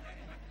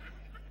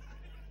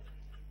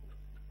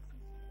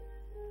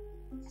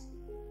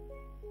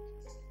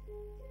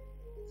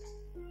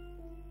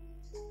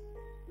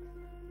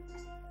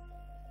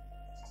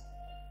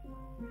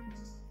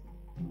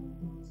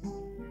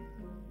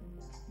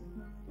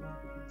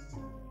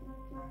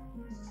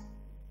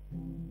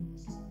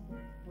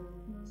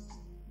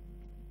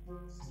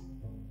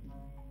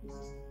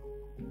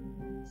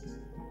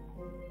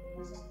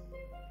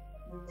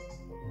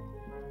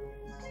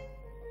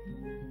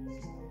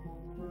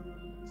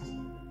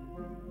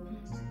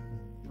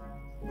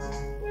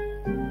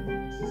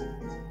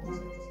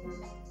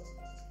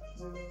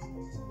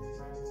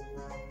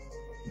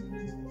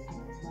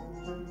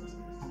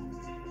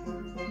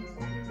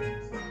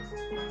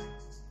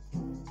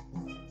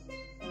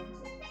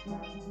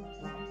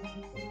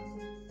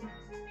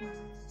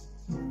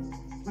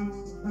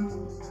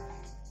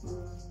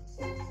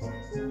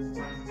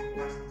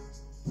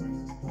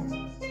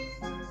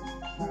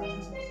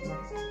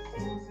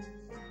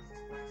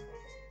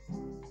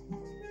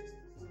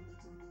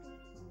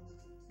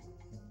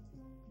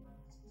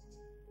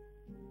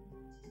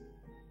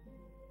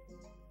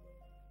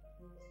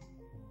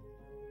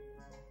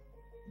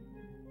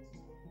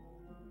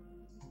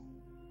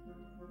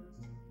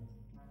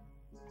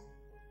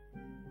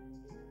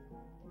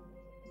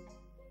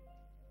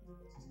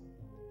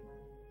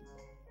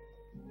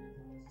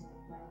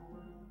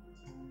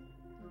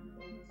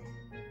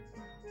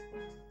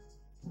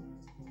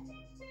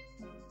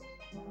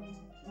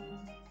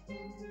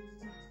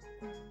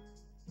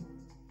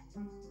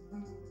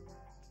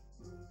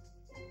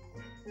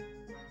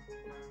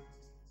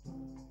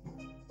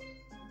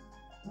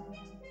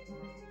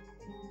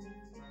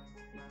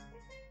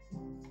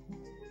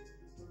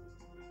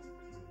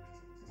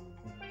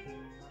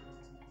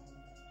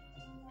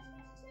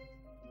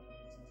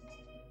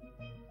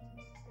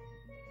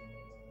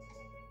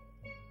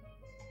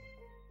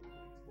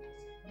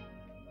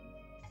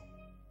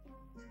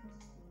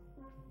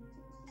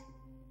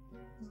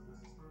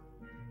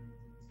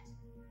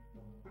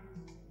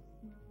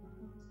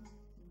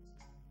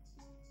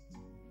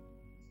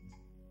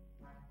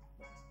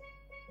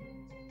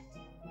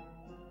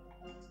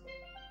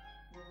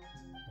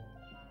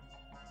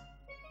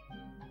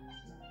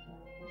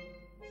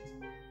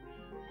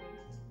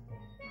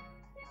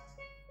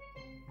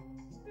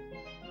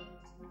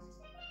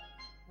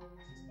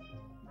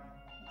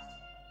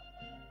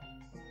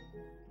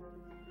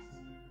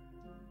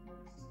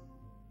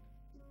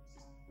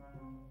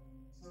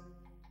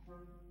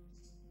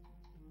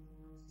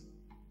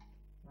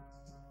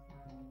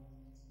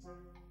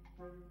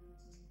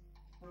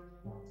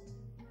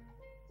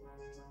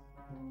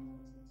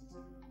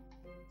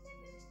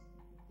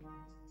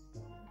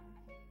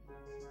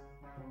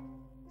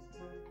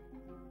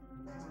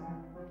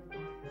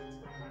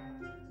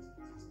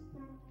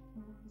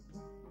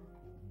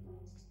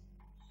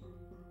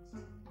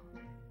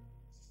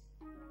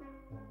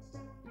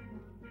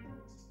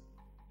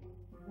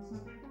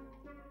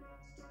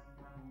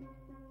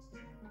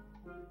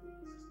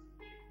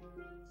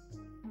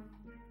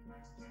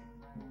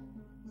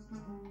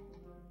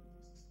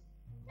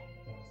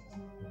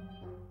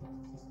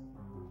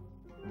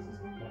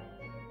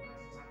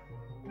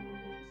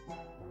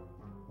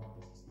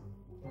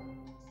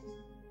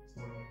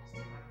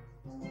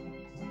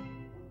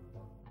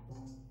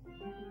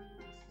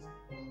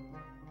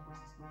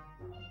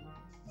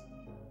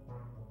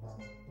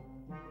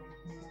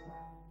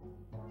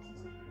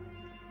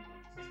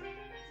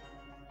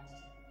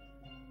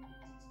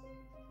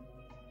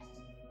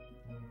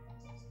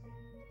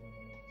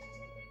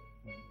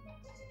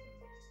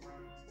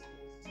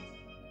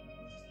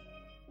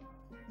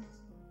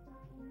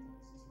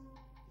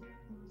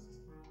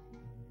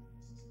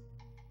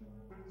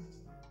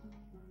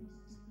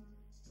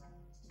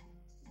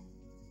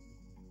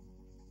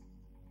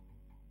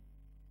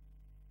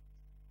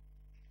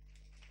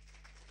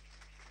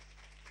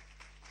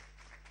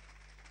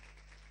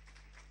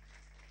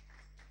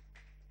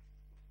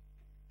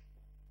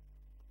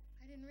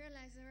 I didn't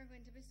realize they were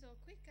going to be so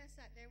quick. I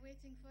sat there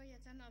waiting for yet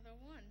another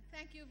one.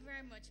 Thank you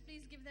very much.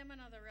 Please give them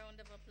another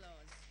round of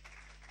applause.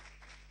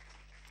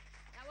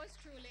 That was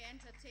truly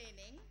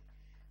entertaining,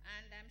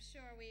 and I'm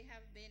sure we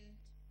have been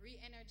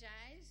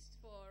re-energized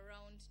for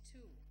round 2.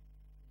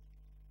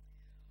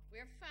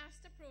 We're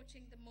fast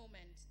approaching the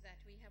moment that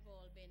we have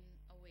all been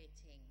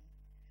awaiting,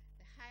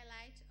 the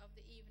highlight of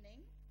the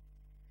evening.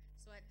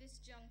 So at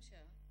this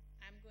juncture,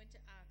 I'm going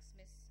to ask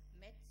Ms.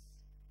 Metz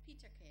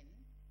Peterkin,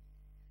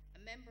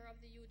 a member of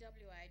the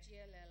UWI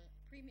GLL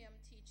Premium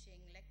Teaching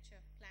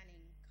Lecture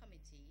Planning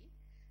Committee,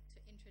 to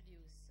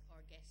introduce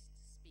our guest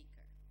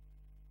speaker.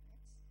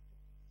 Metz.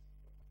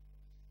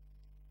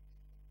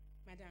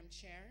 Madam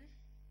Chair,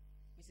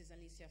 Mrs.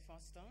 Alicia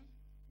Foster,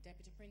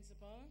 Deputy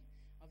Principal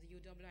of the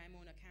UWI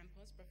Mona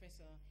Campus,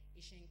 Professor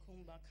Ishin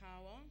Kumba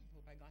Kawa,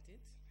 hope I got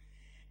it,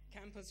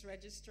 Campus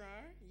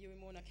Registrar, UWI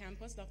Mona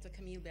Campus, Dr.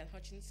 Camille Bell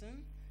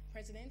Hutchinson,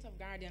 President of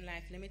Guardian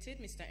Life Limited,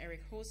 Mr.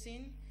 Eric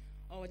Hosin,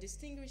 our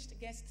distinguished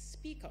guest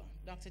speaker,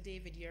 Dr.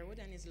 David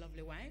Yearwood, and his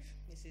lovely wife,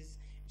 Mrs.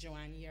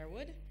 Joanne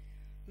Yearwood,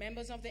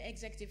 members of the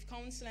Executive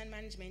Council and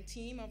Management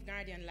Team of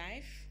Guardian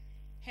Life,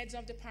 heads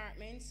of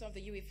departments of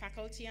the UWI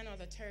faculty and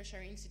other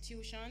tertiary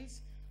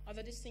institutions,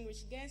 other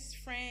distinguished guests,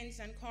 friends,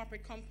 and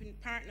corporate company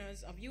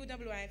partners of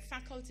UWI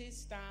faculty,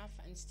 staff,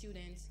 and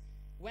students,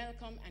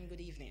 welcome and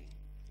good evening.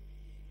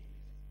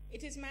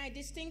 It is my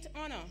distinct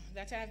honor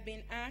that I have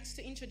been asked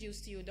to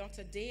introduce to you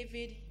Dr.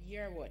 David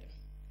Yearwood.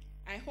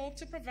 I hope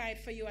to provide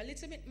for you a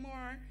little bit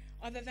more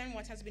other than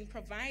what has been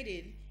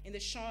provided in the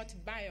short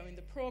bio in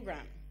the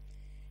program.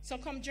 So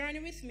come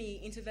journey with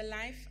me into the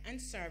life and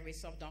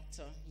service of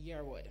Dr.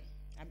 Yearwood,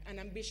 an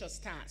ambitious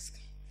task.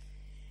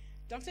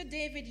 Dr.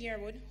 David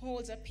Yearwood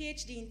holds a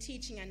PhD in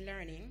Teaching and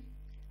Learning,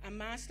 a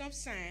Master of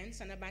Science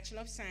and a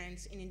Bachelor of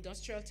Science in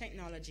Industrial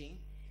Technology,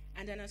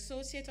 and an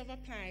Associate of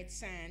Applied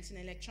Science in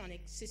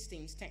Electronic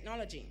Systems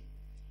Technology.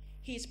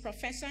 He is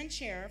Professor and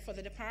Chair for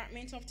the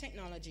Department of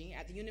Technology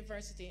at the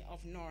University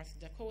of North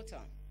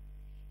Dakota.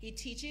 He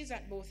teaches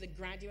at both the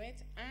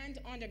graduate and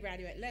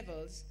undergraduate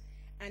levels,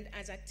 and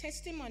as a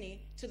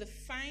testimony to the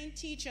fine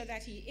teacher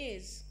that he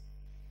is,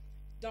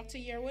 Dr.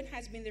 Yearwood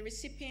has been the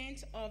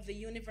recipient of the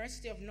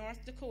University of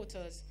North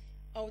Dakota's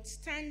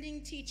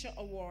Outstanding Teacher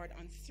Award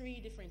on 3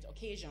 different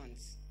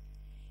occasions.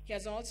 He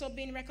has also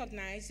been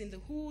recognized in the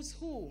who's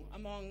who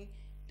among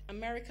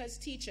America's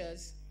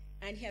teachers,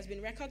 and he has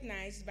been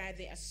recognized by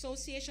the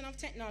Association of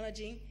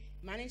Technology,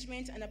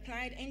 Management and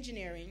Applied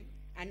Engineering,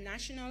 a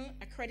national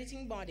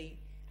accrediting body,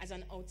 as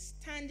an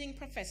outstanding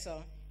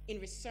professor in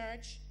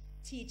research,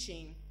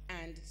 teaching,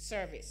 and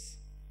service.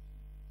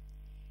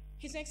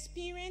 His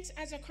experience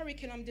as a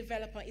curriculum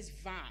developer is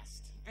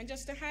vast, and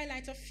just to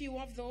highlight a few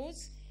of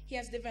those, he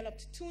has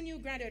developed 2 new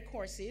graduate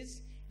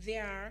courses. They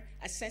are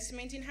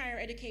Assessment in Higher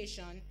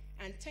Education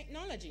and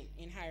Technology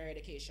in Higher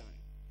Education.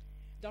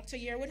 Dr.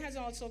 Yearwood has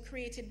also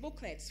created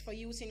booklets for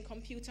use in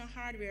computer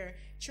hardware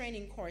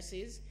training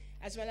courses,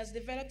 as well as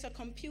developed a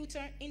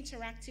computer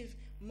interactive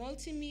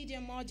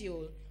multimedia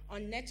module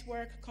on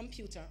network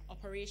computer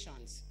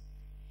operations.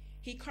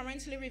 He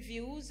currently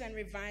reviews and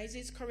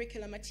revises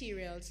curriculum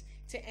materials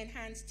to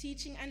enhance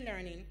teaching and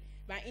learning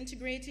by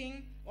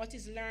integrating what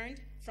is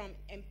learned from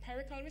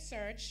empirical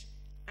research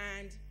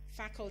and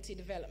faculty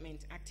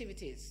development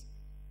activities.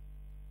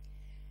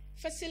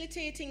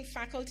 Facilitating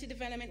faculty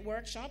development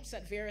workshops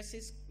at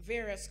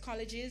various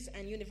colleges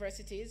and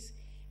universities,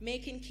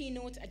 making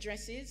keynote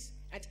addresses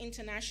at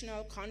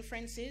international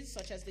conferences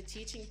such as the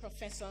Teaching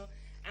Professor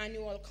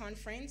Annual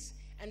Conference,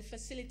 and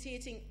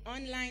facilitating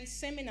online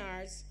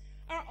seminars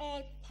are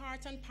all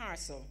part and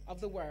parcel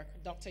of the work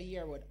Dr.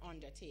 Yearwood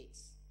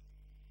undertakes.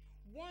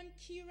 One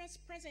curious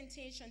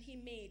presentation he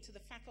made to the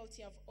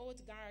faculty of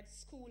Outgard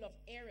School of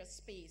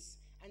Aerospace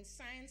and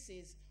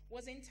Sciences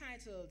was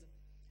entitled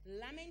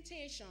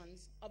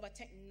Lamentations of a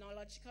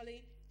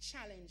Technologically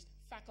Challenged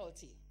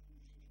Faculty.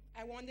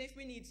 I wonder if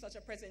we need such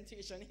a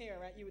presentation here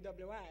at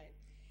UWI.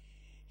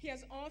 He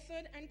has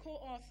authored and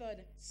co-authored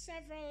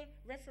several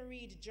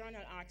refereed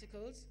journal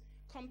articles,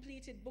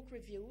 completed book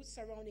reviews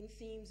surrounding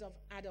themes of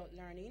adult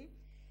learning,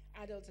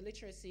 adult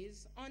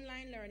literacies,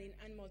 online learning,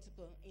 and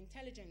multiple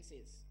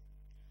intelligences.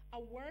 A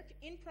work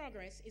in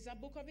progress is a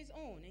book of its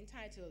own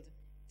entitled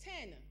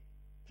 10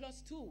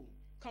 plus 2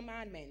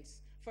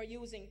 Commandments for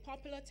Using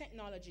Popular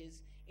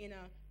Technologies in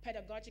a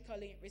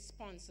Pedagogically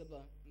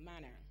Responsible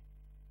Manner.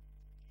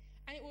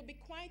 And it would be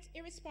quite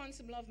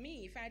irresponsible of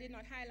me if I did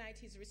not highlight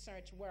his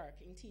research work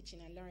in teaching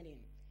and learning.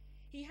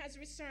 He has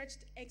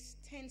researched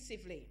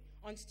extensively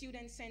on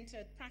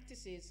student-centered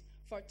practices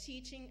for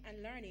teaching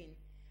and learning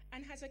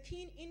and has a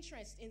keen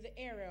interest in the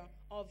area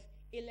of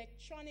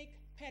electronic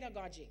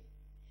pedagogy.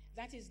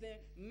 That is the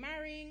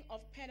marrying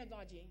of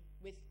pedagogy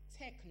with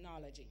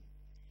technology.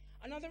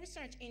 Another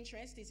research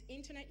interest is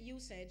internet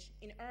usage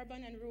in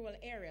urban and rural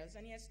areas,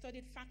 and he has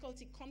studied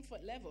faculty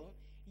comfort level,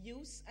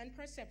 use, and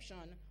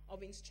perception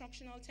of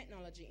instructional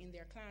technology in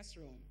their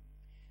classroom.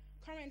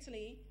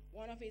 Currently,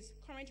 one of his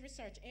current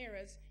research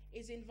areas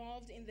is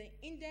involved in the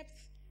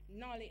in-depth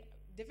knowledge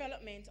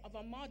development of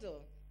a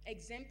model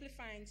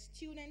exemplifying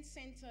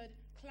student-centered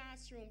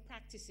classroom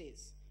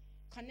practices,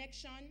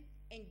 connection,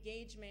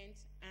 engagement,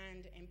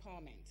 and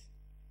empowerment.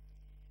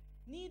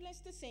 Needless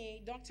to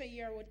say, Dr.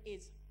 Yearwood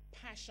is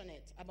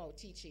passionate about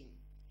teaching.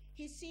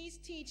 He sees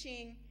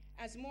teaching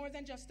as more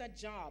than just a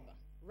job.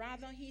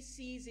 Rather, he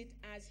sees it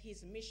as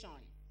his mission.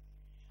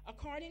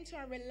 According to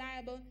a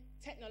reliable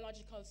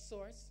technological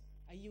source,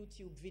 a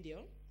YouTube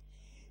video,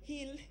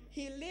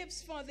 he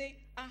lives for the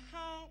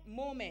aha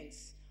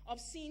moments of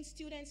seeing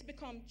students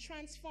become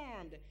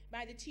transformed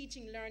by the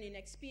teaching learning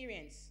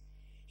experience.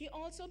 He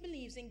also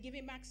believes in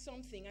giving back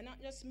something and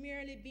not just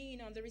merely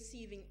being on the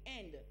receiving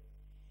end.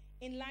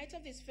 In light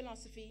of this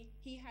philosophy,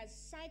 he has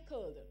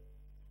cycled.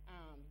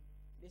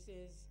 This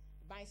is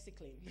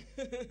bicycling,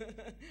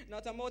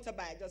 not a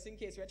motorbike, just in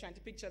case we're trying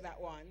to picture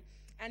that one.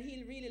 And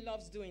he really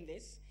loves doing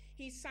this.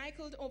 He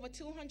cycled over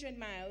 200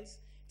 miles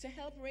to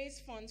help raise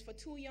funds for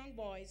 2 young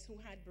boys who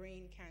had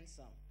brain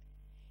cancer.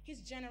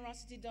 His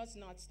generosity does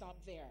not stop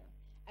there,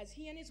 as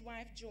he and his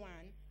wife,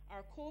 Joanne,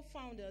 are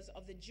co-founders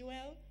of the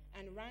Joel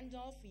and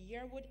Randolph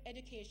Yearwood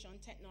Education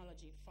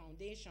Technology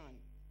Foundation.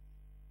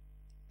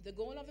 The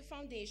goal of the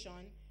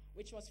foundation,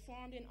 which was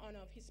formed in honor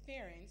of his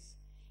parents,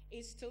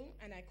 is to,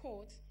 and I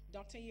quote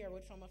Dr.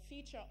 Yearwood from a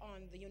feature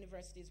on the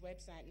university's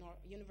website,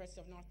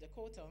 University of North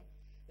Dakota,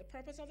 the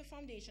purpose of the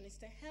foundation is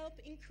to help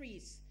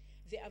increase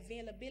the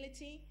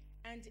availability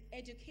and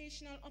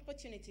educational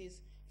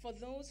opportunities for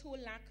those who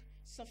lack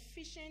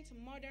sufficient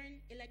modern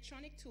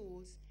electronic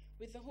tools,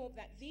 with the hope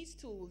that these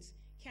tools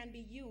can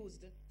be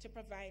used to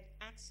provide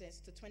access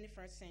to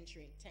 21st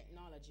century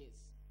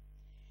technologies.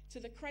 To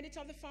the credit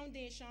of the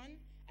foundation,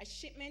 a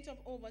shipment of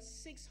over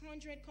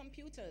 600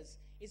 computers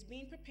is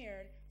being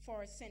prepared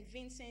for St.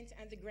 Vincent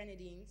and the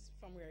Grenadines,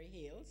 from where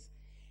he hails.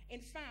 In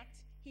fact,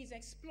 he's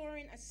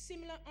exploring a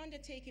similar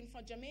undertaking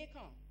for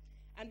Jamaica.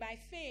 And by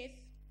faith,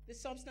 the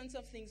substance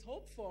of things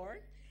hoped for,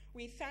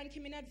 we thank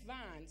him in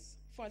advance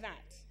for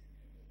that.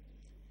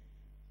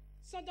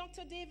 So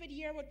Dr. David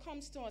Yearwood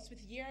comes to us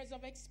with years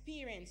of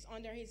experience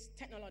under his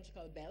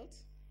technological belt.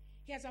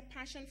 He has a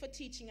passion for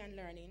teaching and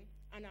learning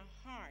and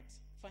a heart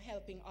for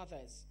helping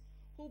others.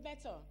 Who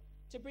better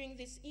to bring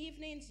this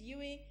evening's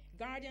UE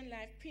Guardian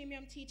Life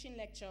Premium Teaching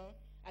Lecture,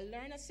 a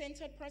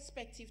learner-centered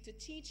perspective to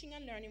teaching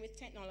and learning with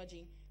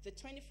technology, the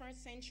 21st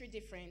century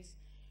difference,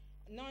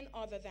 none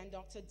other than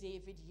Dr.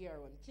 David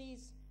Yearwood.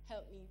 Please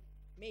help me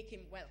make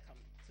him welcome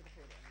to the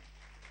podium.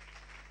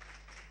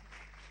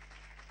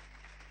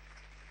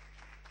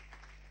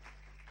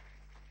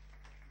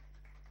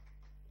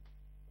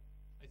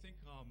 I think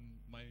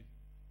my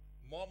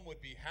mom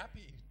would be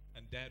happy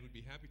and dad would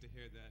be happy to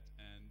hear that,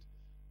 and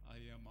I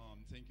am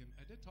thinking,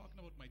 are they talking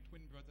about my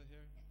twin brother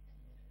here?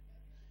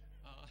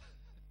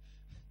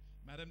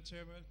 Madam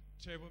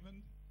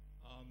Chairwoman,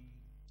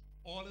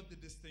 all of the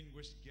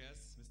distinguished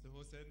guests, Mr.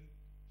 Hossein,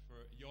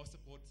 for your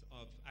support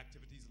of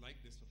activities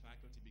like this for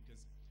faculty,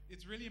 because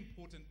it's really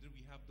important that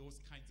we have those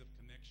kinds of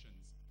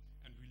connections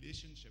and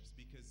relationships,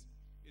 because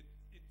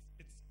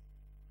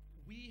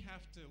we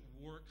have to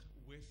work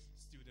with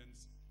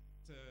students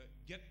to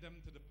get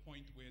them to the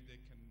point where they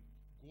can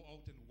go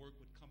out and work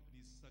with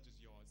companies such as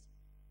yours.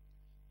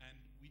 And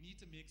we need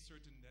to make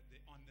certain that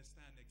they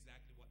understand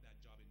exactly what that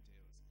job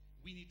entails.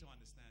 We need to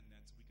understand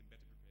that so we can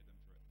better prepare them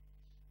for it.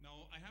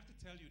 Now, I have to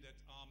tell you that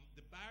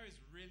the bar is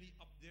really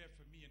up there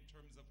for me in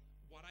terms of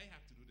what I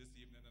have to do this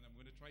evening, and I'm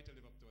going to try to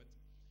live up to it.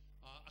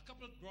 A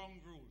couple of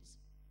ground rules.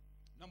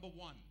 Number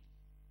one,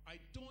 I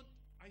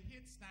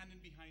hate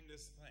standing behind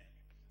this thing.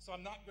 So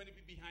I'm not going to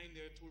be behind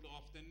there too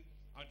often.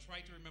 I'll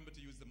try to remember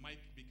to use the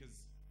mic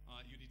because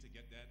you need to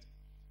get that.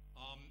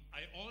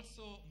 I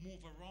also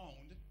move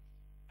around,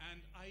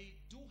 and I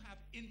do have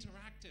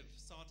interactive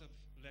sort of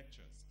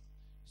lectures.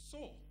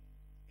 So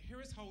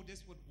here is how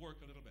this would work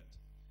a little bit.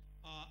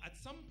 At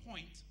some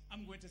point,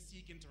 I'm going to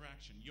seek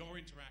interaction, your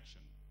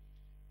interaction.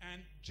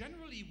 And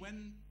generally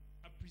when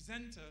a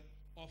presenter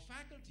or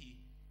faculty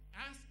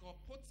asks or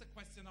puts a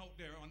question out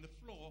there on the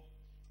floor,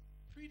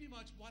 pretty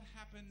much what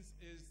happens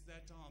is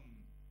that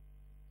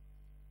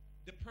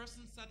the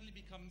person suddenly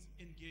becomes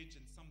engaged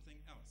in something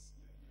else.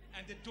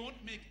 and they don't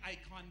make eye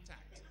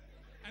contact.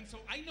 And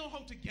so I know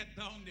how to get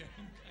down there.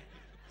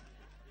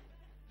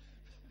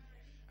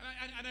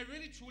 And I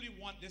really truly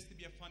want this to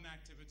be a fun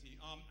activity.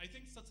 I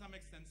think to some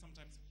extent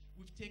sometimes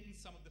we've taken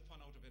some of the fun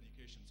out of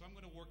education. So I'm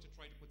going to work to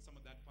try to put some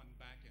of that fun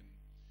back in.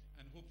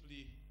 And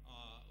hopefully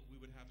we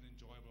would have an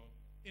enjoyable,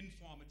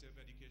 informative,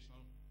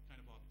 educational kind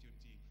of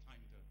opportunity, time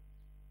to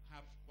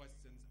have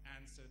questions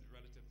answered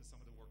relative to some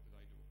of the work that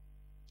I do.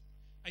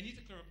 I need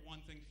to clear up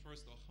one thing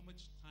first though. How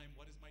much time,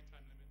 what is my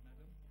time limit,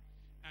 madam?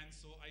 And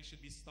so I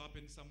should be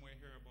stopping somewhere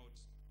here about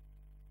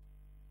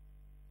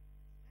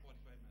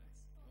 45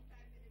 minutes.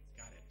 Okay.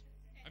 Got it.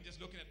 I'm just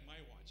looking at my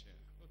watch here.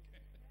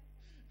 Okay.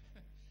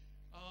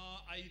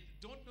 I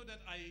don't know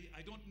that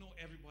I don't know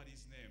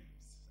everybody's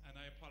names, and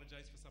I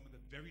apologize for some of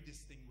the very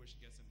distinguished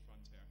guests in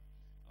front here.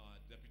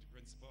 Deputy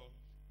Principal,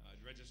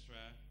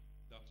 Registrar,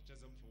 Dr.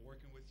 Chisholm, for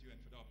working with you and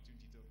for the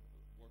opportunity to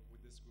work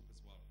with this group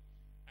as well.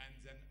 And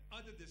then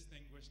other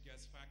distinguished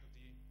guests,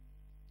 faculty,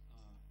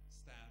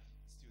 staff,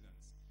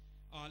 students.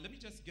 Let me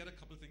just get a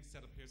couple of things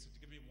set up here, so to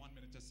give me 1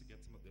 minute just to get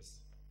some of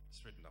this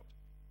straightened out.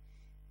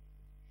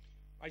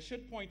 I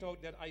should point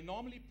out that I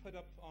normally put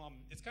up,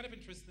 it's kind of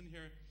interesting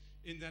here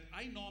in that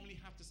I normally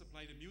have to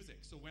supply the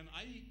music. So when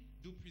I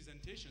do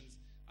presentations,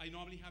 I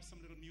normally have some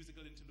little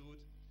musical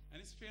interlude, and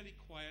it's fairly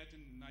quiet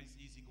and nice,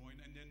 easy going.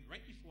 And then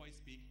right before I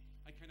speak,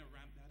 I kind of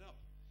ramp that up.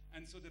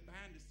 And so the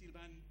band, the steel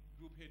band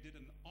group here did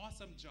an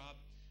awesome job,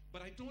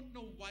 but I don't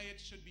know why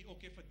it should be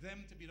okay for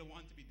them to be the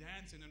one to be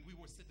dancing and we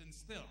were sitting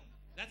still.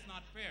 That's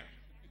not fair.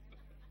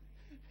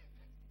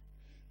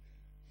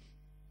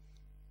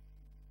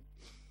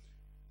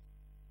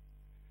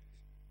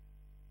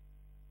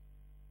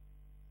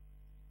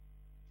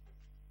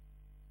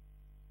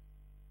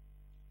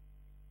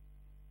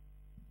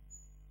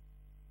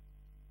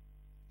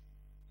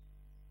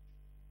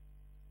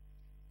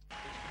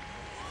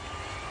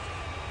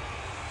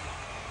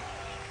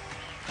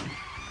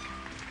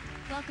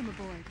 Welcome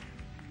aboard.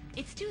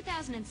 It's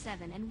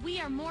 2007, and we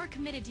are more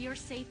committed to your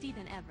safety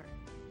than ever.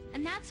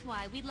 And that's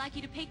why we'd like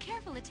you to pay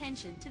careful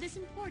attention to this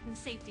important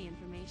safety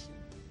information.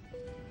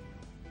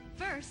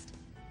 First,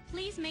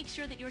 please make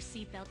sure that your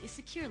seatbelt is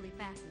securely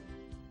fastened.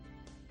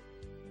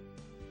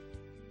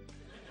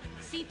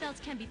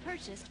 Seatbelts can be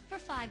purchased for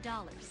 $5.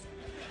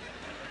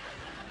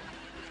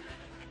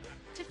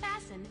 To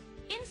fasten,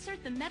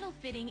 insert the metal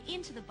fitting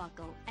into the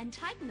buckle and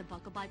tighten the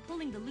buckle by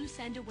pulling the loose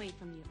end away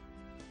from you.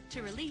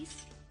 To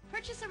release,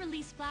 purchase a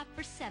release flap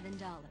for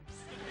 $7.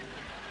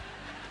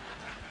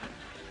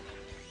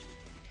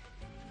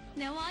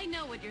 Now I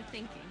know what you're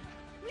thinking.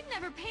 We've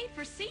never paid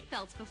for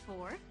seatbelts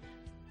before.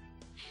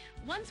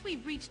 Once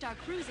we've reached our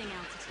cruising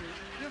altitude,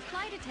 your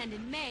flight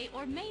attendant may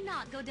or may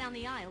not go down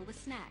the aisle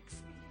with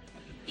snacks.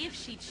 If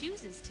she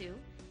chooses to,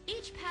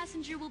 each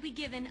passenger will be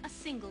given a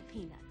single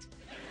peanut.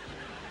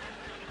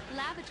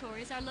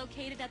 Lavatories are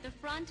located at the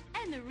front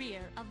and the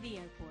rear of the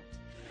airport.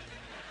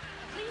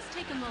 Please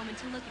take a moment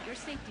to look at your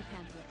safety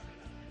pamphlet.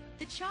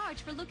 The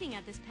charge for looking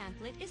at this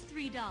pamphlet is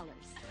 $3.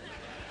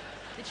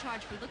 The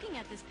charge for looking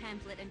at this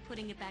pamphlet and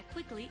putting it back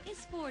quickly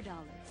is $4.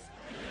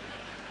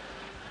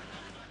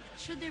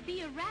 Should there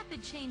be a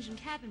rapid change in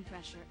cabin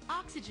pressure,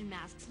 oxygen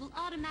masks will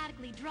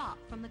automatically drop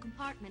from the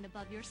compartment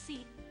above your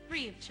seat,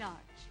 free of charge.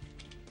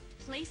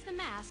 Place the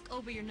mask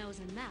over your nose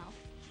and mouth,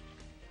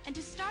 and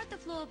to start the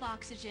flow of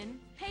oxygen,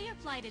 pay your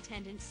flight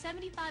attendant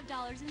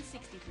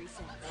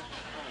 $75.63.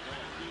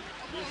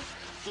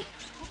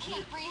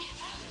 Can't breathe.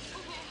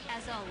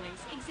 As always,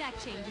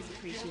 exact change is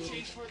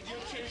appreciated.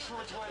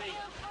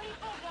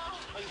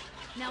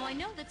 Now I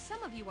know that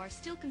some of you are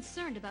still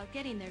concerned about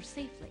getting there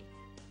safely.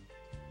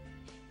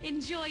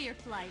 Enjoy your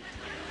flight.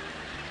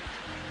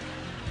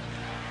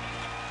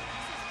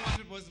 This is what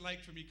it was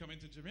like for me coming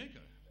to Jamaica.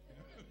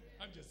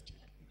 I'm just kidding.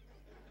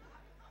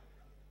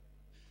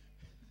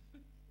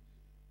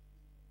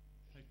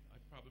 I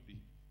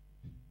probably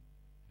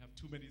have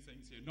too many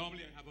things here.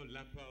 Normally I have a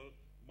lapel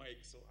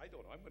mic, so I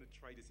don't know. I'm going to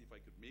try to see if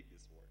I could make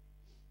this work.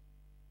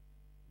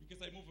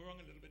 Because I move around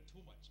a little bit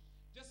too much.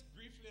 Just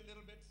briefly a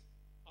little bit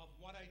of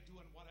what I do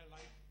and what I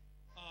like.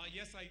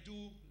 Yes, I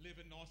do live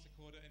in North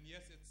Dakota, and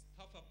yes, it's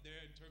tough up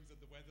there in terms of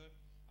the weather.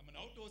 I'm an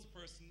outdoors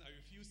person. I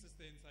refuse to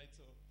stay inside,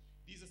 so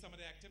these are some of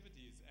the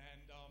activities.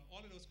 And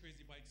all of those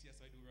crazy bikes, yes,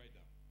 I do ride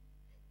them.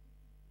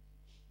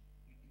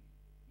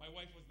 My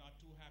wife was not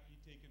too happy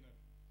taking a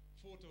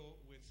photo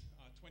with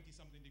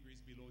 20-something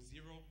degrees below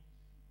zero.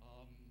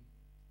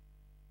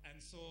 And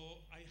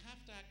so I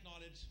have to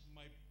acknowledge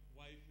my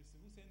wife.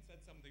 Hussein said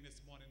something this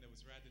morning that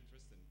was rather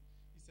interesting.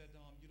 He said,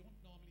 you don't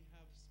normally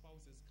have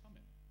spouses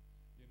coming,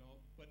 you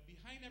know, but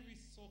behind every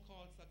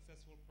so-called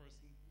successful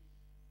person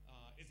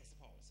is a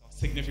spouse or a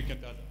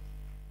significant other.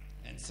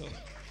 And so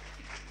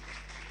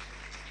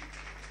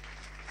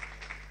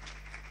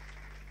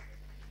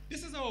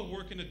this is our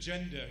working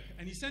agenda,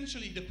 and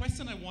essentially the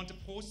question I want to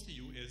pose to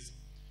you is,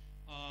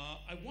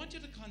 I want you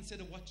to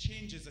consider what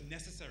changes are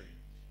necessary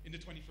in the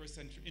 21st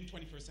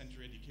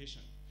century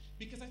education.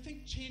 Because I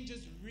think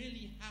changes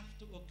really have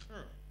to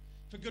occur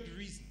for good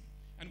reason.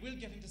 And we'll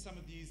get into some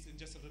of these in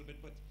just a little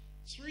bit, but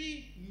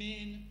three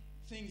main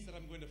things that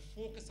I'm going to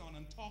focus on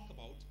and talk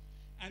about,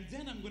 and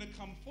then I'm going to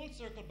come full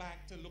circle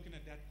back to looking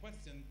at that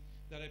question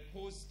that I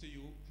posed to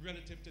you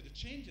relative to the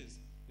changes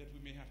that we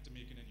may have to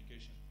make in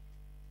education.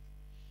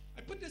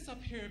 I put this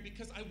up here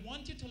because I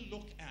want you to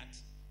look at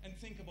and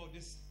think about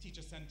this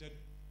teacher-centered,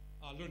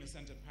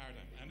 learner-centered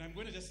paradigm. And I'm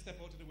going to just step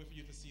out of the way for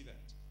you to see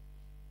that.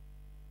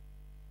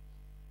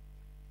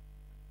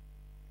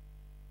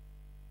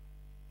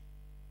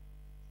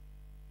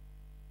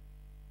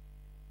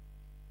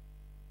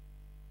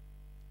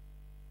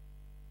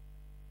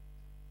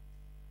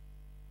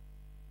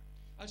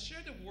 I'll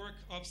share the work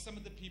of some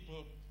of the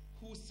people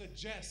who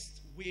suggest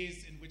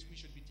ways in which we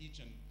should be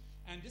teaching.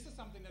 And this is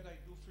something that I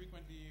do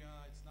frequently.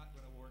 It's not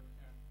going to work.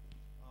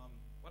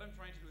 What I'm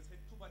trying to do is hit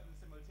two buttons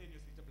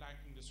simultaneously to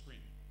blanking the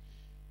screen.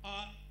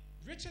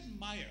 Richard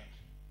Meyer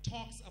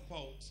talks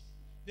about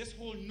this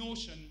whole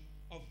notion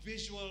of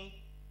visual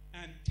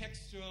and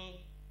textual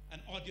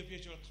and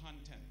audiovisual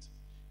content.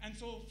 And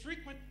so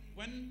frequently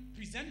when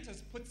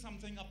presenters put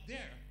something up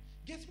there,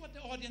 guess what the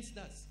audience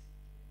does?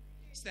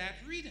 Start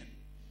reading.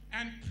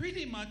 And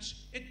pretty much,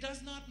 it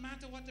does not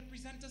matter what the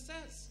presenter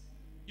says.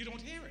 You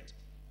don't hear it.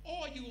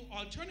 Or you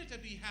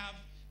alternatively have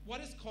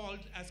what is called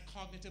as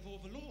cognitive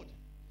overload.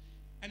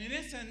 And in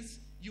essence,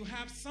 you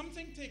have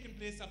something taking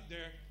place up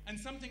there and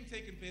something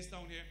taking place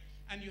down here,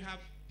 and you have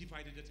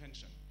divided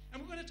attention.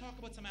 And we're going to talk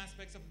about some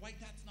aspects of why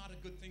that's not a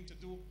good thing to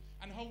do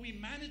and how we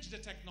manage the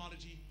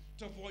technology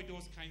to avoid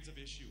those kinds of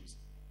issues.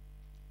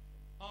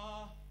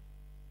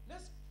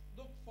 Let's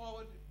move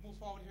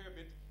forward here a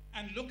bit,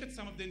 and look at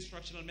some of the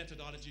instructional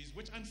methodologies,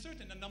 which I'm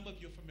certain a number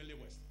of you are familiar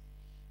with.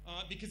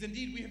 Because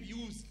indeed, we have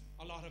used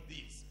a lot of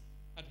these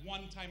at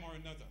one time or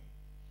another.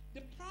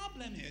 The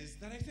problem is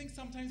that I think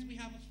sometimes we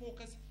have a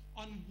focus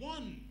on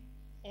one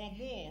or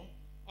more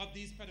of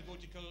these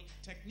pedagogical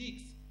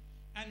techniques.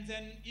 And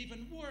then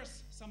even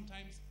worse,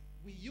 sometimes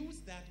we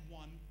use that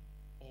one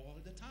all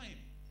the time.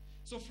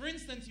 So for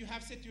instance, you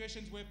have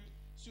situations where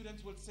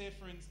students will say,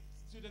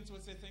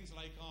 things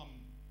like,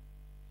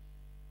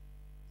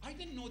 I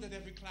didn't know that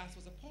every class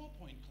was a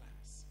PowerPoint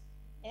class.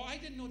 Or I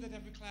didn't know that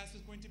every class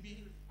was going to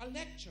be a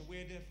lecture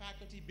where the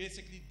faculty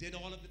basically did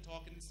all of the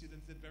talking and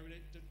students did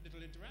very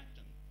little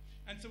interaction.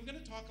 And so we're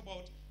going to talk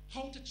about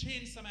how to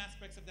change some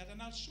aspects of that,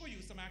 and I'll show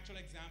you some actual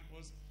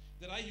examples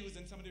that I use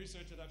in some of the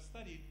research that I've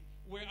studied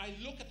where I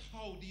look at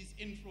how these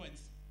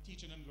influence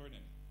teaching and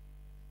learning.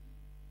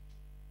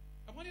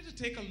 I want you to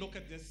take a look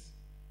at this,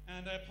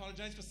 and I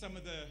apologize for some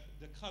of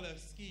the color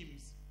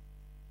schemes.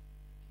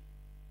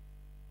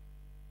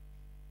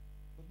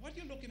 But what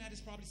you're looking at is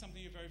probably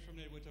something you're very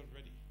familiar with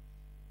already: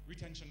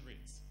 retention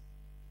rates.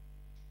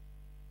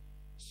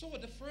 So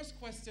the first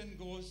question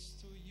goes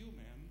to you,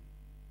 ma'am.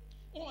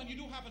 Oh, and you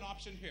do have an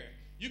option here.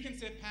 You can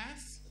say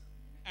pass,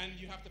 and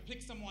you have to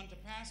pick someone to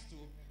pass to,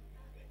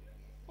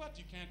 but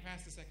you can't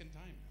pass the second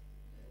time.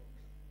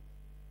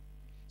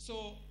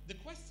 So the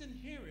question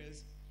here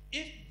is,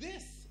 if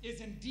this is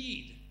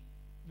indeed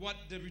what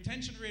the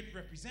retention rate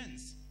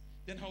represents,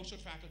 then how should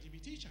faculty be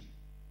teaching?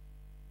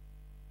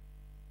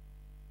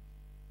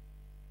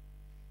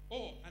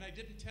 Oh, and I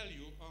didn't tell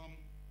you,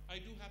 I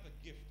do have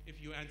a gift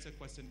if you answer the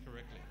question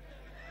correctly.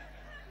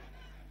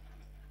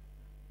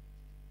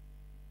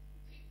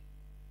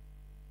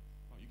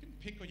 Oh, you can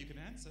pick or you can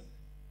answer,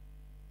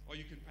 or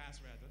you can pass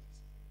rather.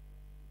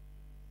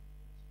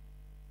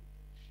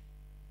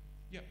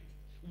 Yeah.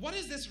 What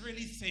is this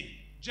really saying?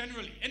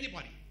 Generally,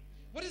 anybody.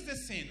 What is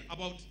this saying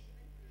about?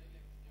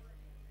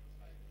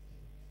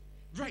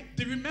 Right,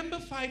 they remember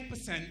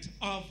 5%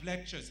 of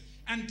lectures.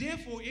 And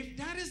therefore, if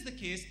that is the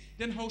case,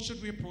 then how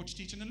should we approach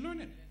teaching and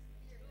learning?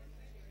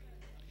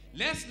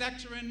 Less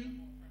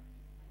lecturing,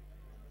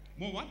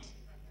 more what?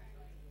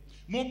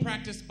 More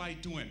practice by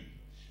doing.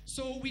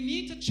 So we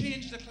need to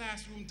change the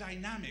classroom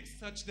dynamics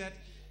such that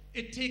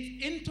it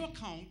takes into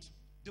account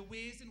the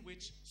ways in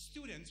which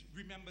students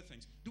remember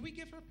things. Do we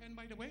give her a pen,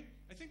 by the way?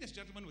 I think this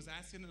gentleman was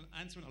asking and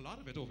answering a lot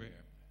of it over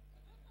here.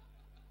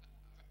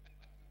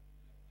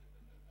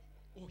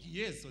 Oh,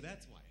 he is, so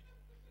that's why.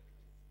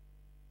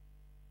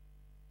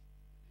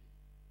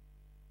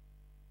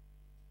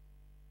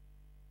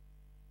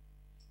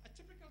 A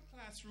typical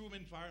classroom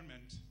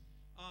environment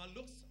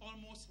looks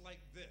almost like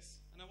this.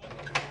 And I want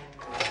to do two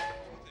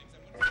things.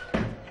 I'm going to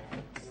start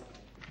with this.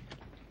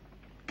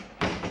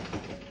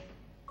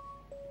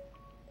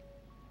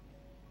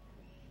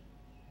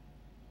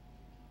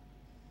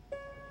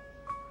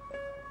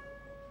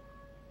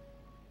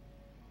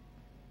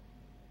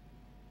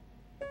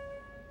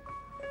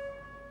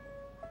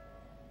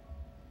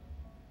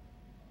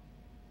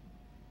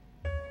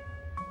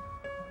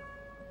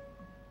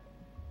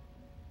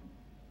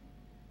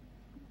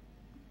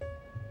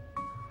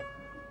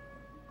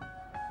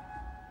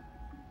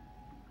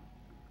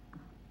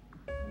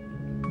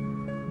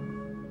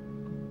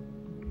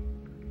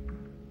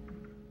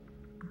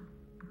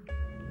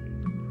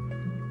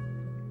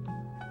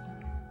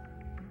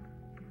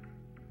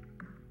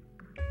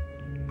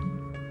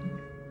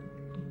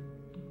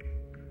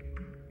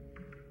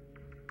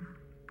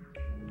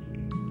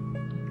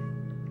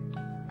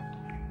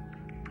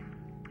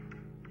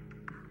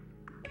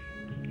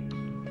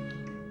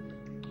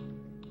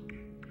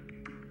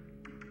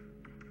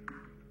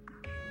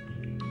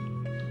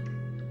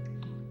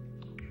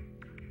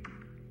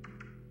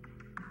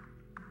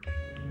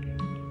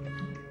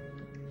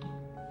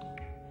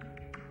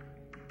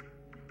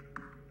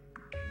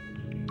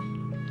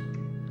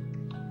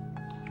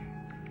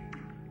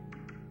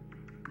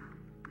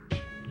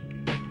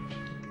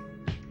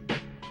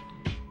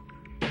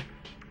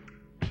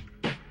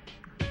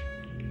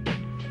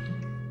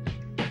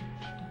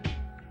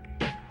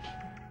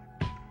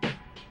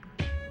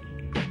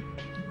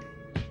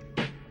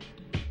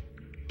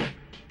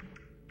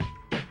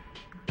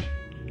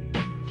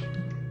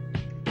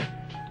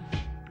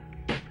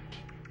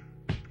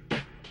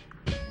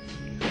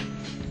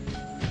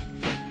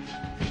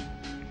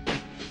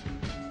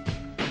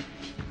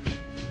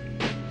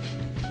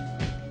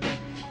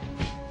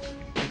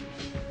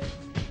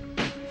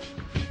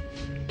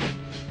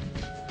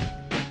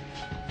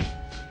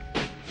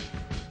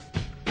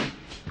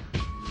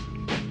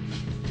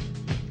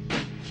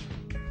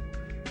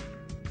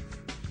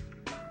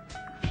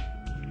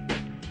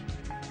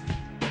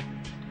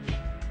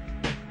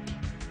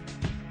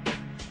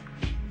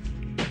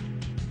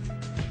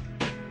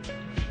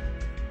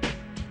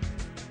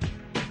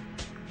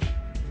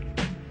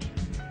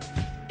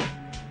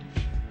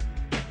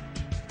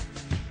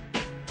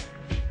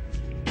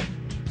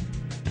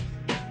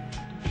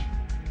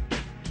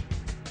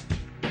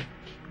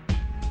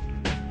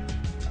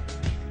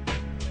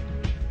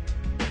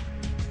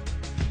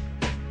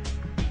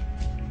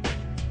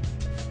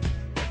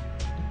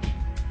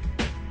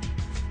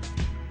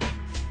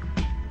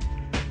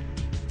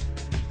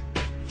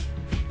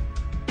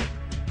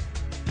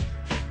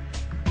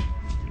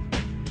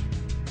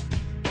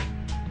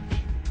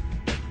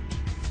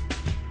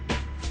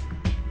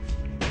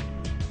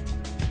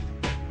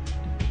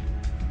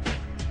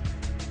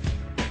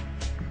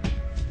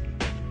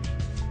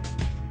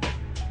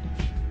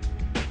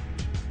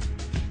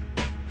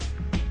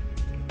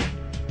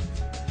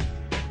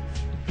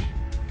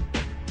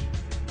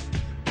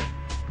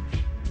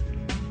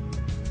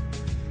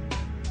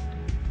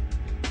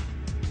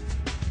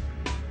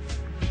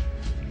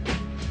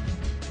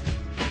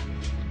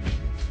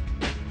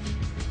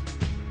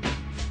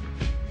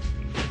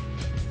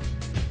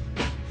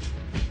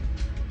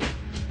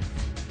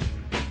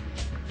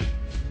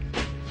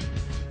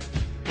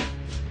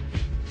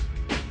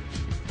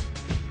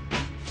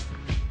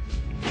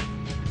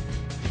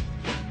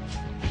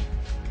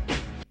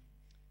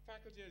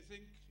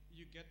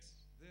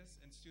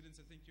 and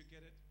students, I think you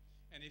get it.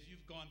 And if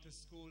you've gone to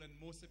school, and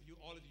most of you,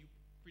 all of you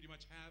pretty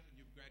much have, and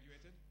you've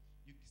graduated,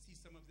 you see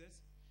some of this.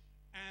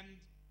 And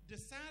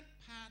the sad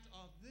part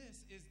of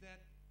this is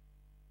that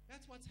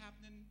that's what's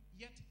happening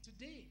yet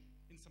today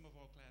in some of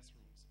our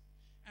classrooms.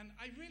 And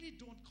I really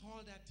don't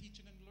call that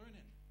teaching and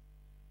learning.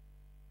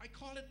 I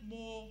call it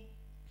more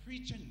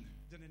preaching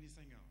than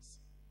anything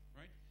else,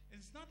 right? And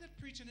it's not that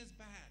preaching is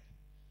bad,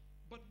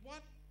 but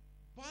what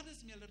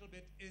bothers me a little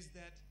bit is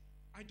that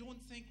I don't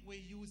think we're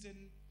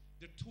using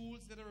the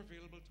tools that are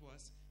available to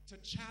us to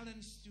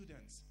challenge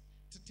students,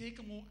 to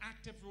take a more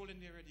active role in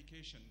their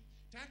education,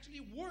 to actually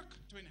work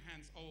to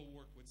enhance our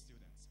work with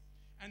students.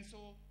 And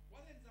so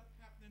what ends up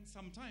happening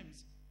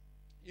sometimes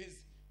is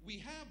we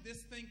have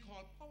this thing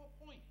called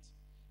PowerPoint,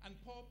 and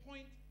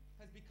PowerPoint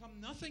has become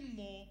nothing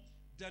more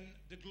than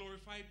the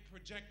glorified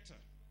projector.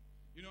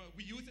 You know,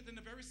 we use it in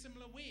a very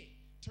similar way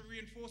to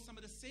reinforce some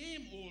of the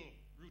same old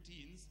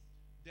routines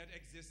that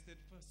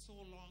existed for so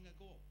long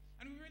ago.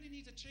 And we really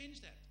need to change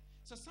that.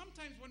 So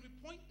sometimes when we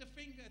point the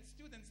finger at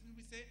students and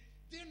we say,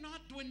 they're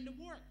not doing the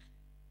work,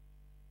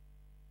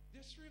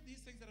 there's three of these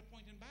things that are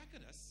pointing back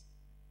at us.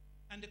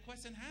 And the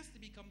question has to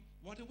become,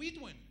 what are we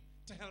doing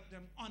to help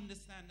them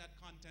understand that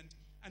content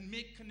and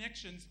make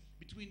connections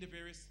between the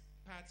various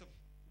parts of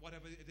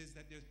whatever it is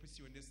that they're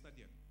pursuing, they're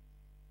studying?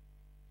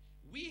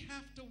 We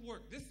have to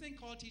work. This thing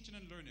called teaching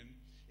and learning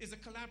is a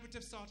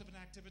collaborative sort of an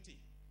activity.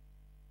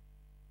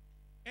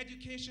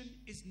 Education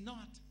is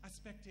not a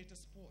spectator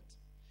sport.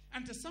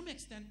 And to some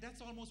extent,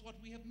 that's almost what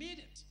we have made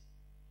it.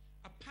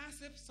 A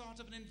passive sort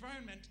of an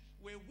environment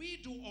where we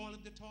do all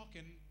of the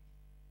talking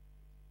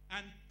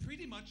and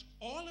pretty much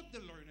all of the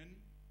learning,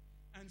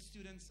 and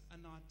students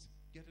are not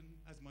getting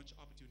as much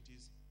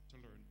opportunities to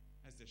learn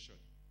as they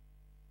should.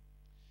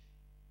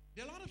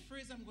 There are a lot of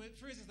phrases I'm going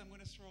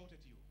to throw out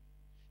at you.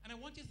 And I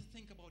want you to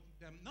think about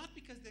them, not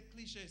because they're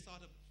cliche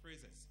sort of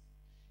phrases.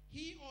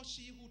 He or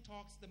she who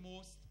talks the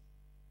most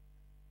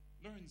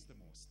learns the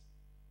most.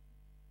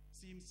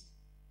 Seems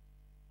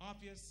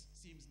obvious,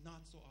 seems not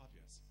so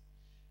obvious.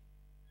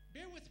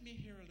 Bear with me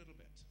here a little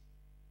bit.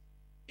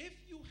 If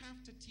you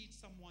have to teach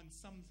someone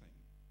something,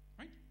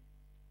 right?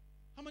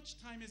 How much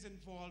time is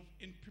involved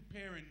in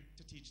preparing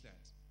to teach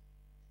that?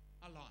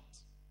 A lot.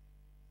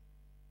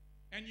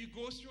 And you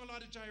go through a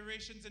lot of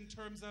gyrations in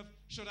terms of,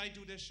 should I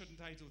do this,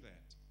 shouldn't I do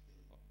that?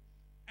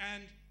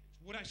 And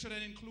should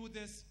I include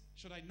this,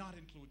 should I not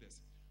include this?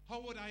 How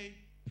would I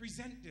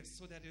present this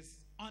so that it's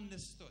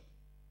understood?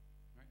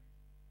 Right?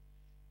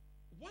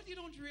 What you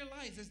don't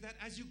realize is that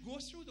as you go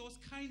through those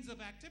kinds of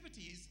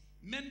activities,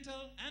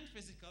 mental and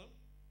physical,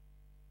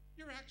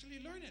 you're actually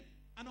learning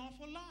an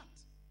awful lot.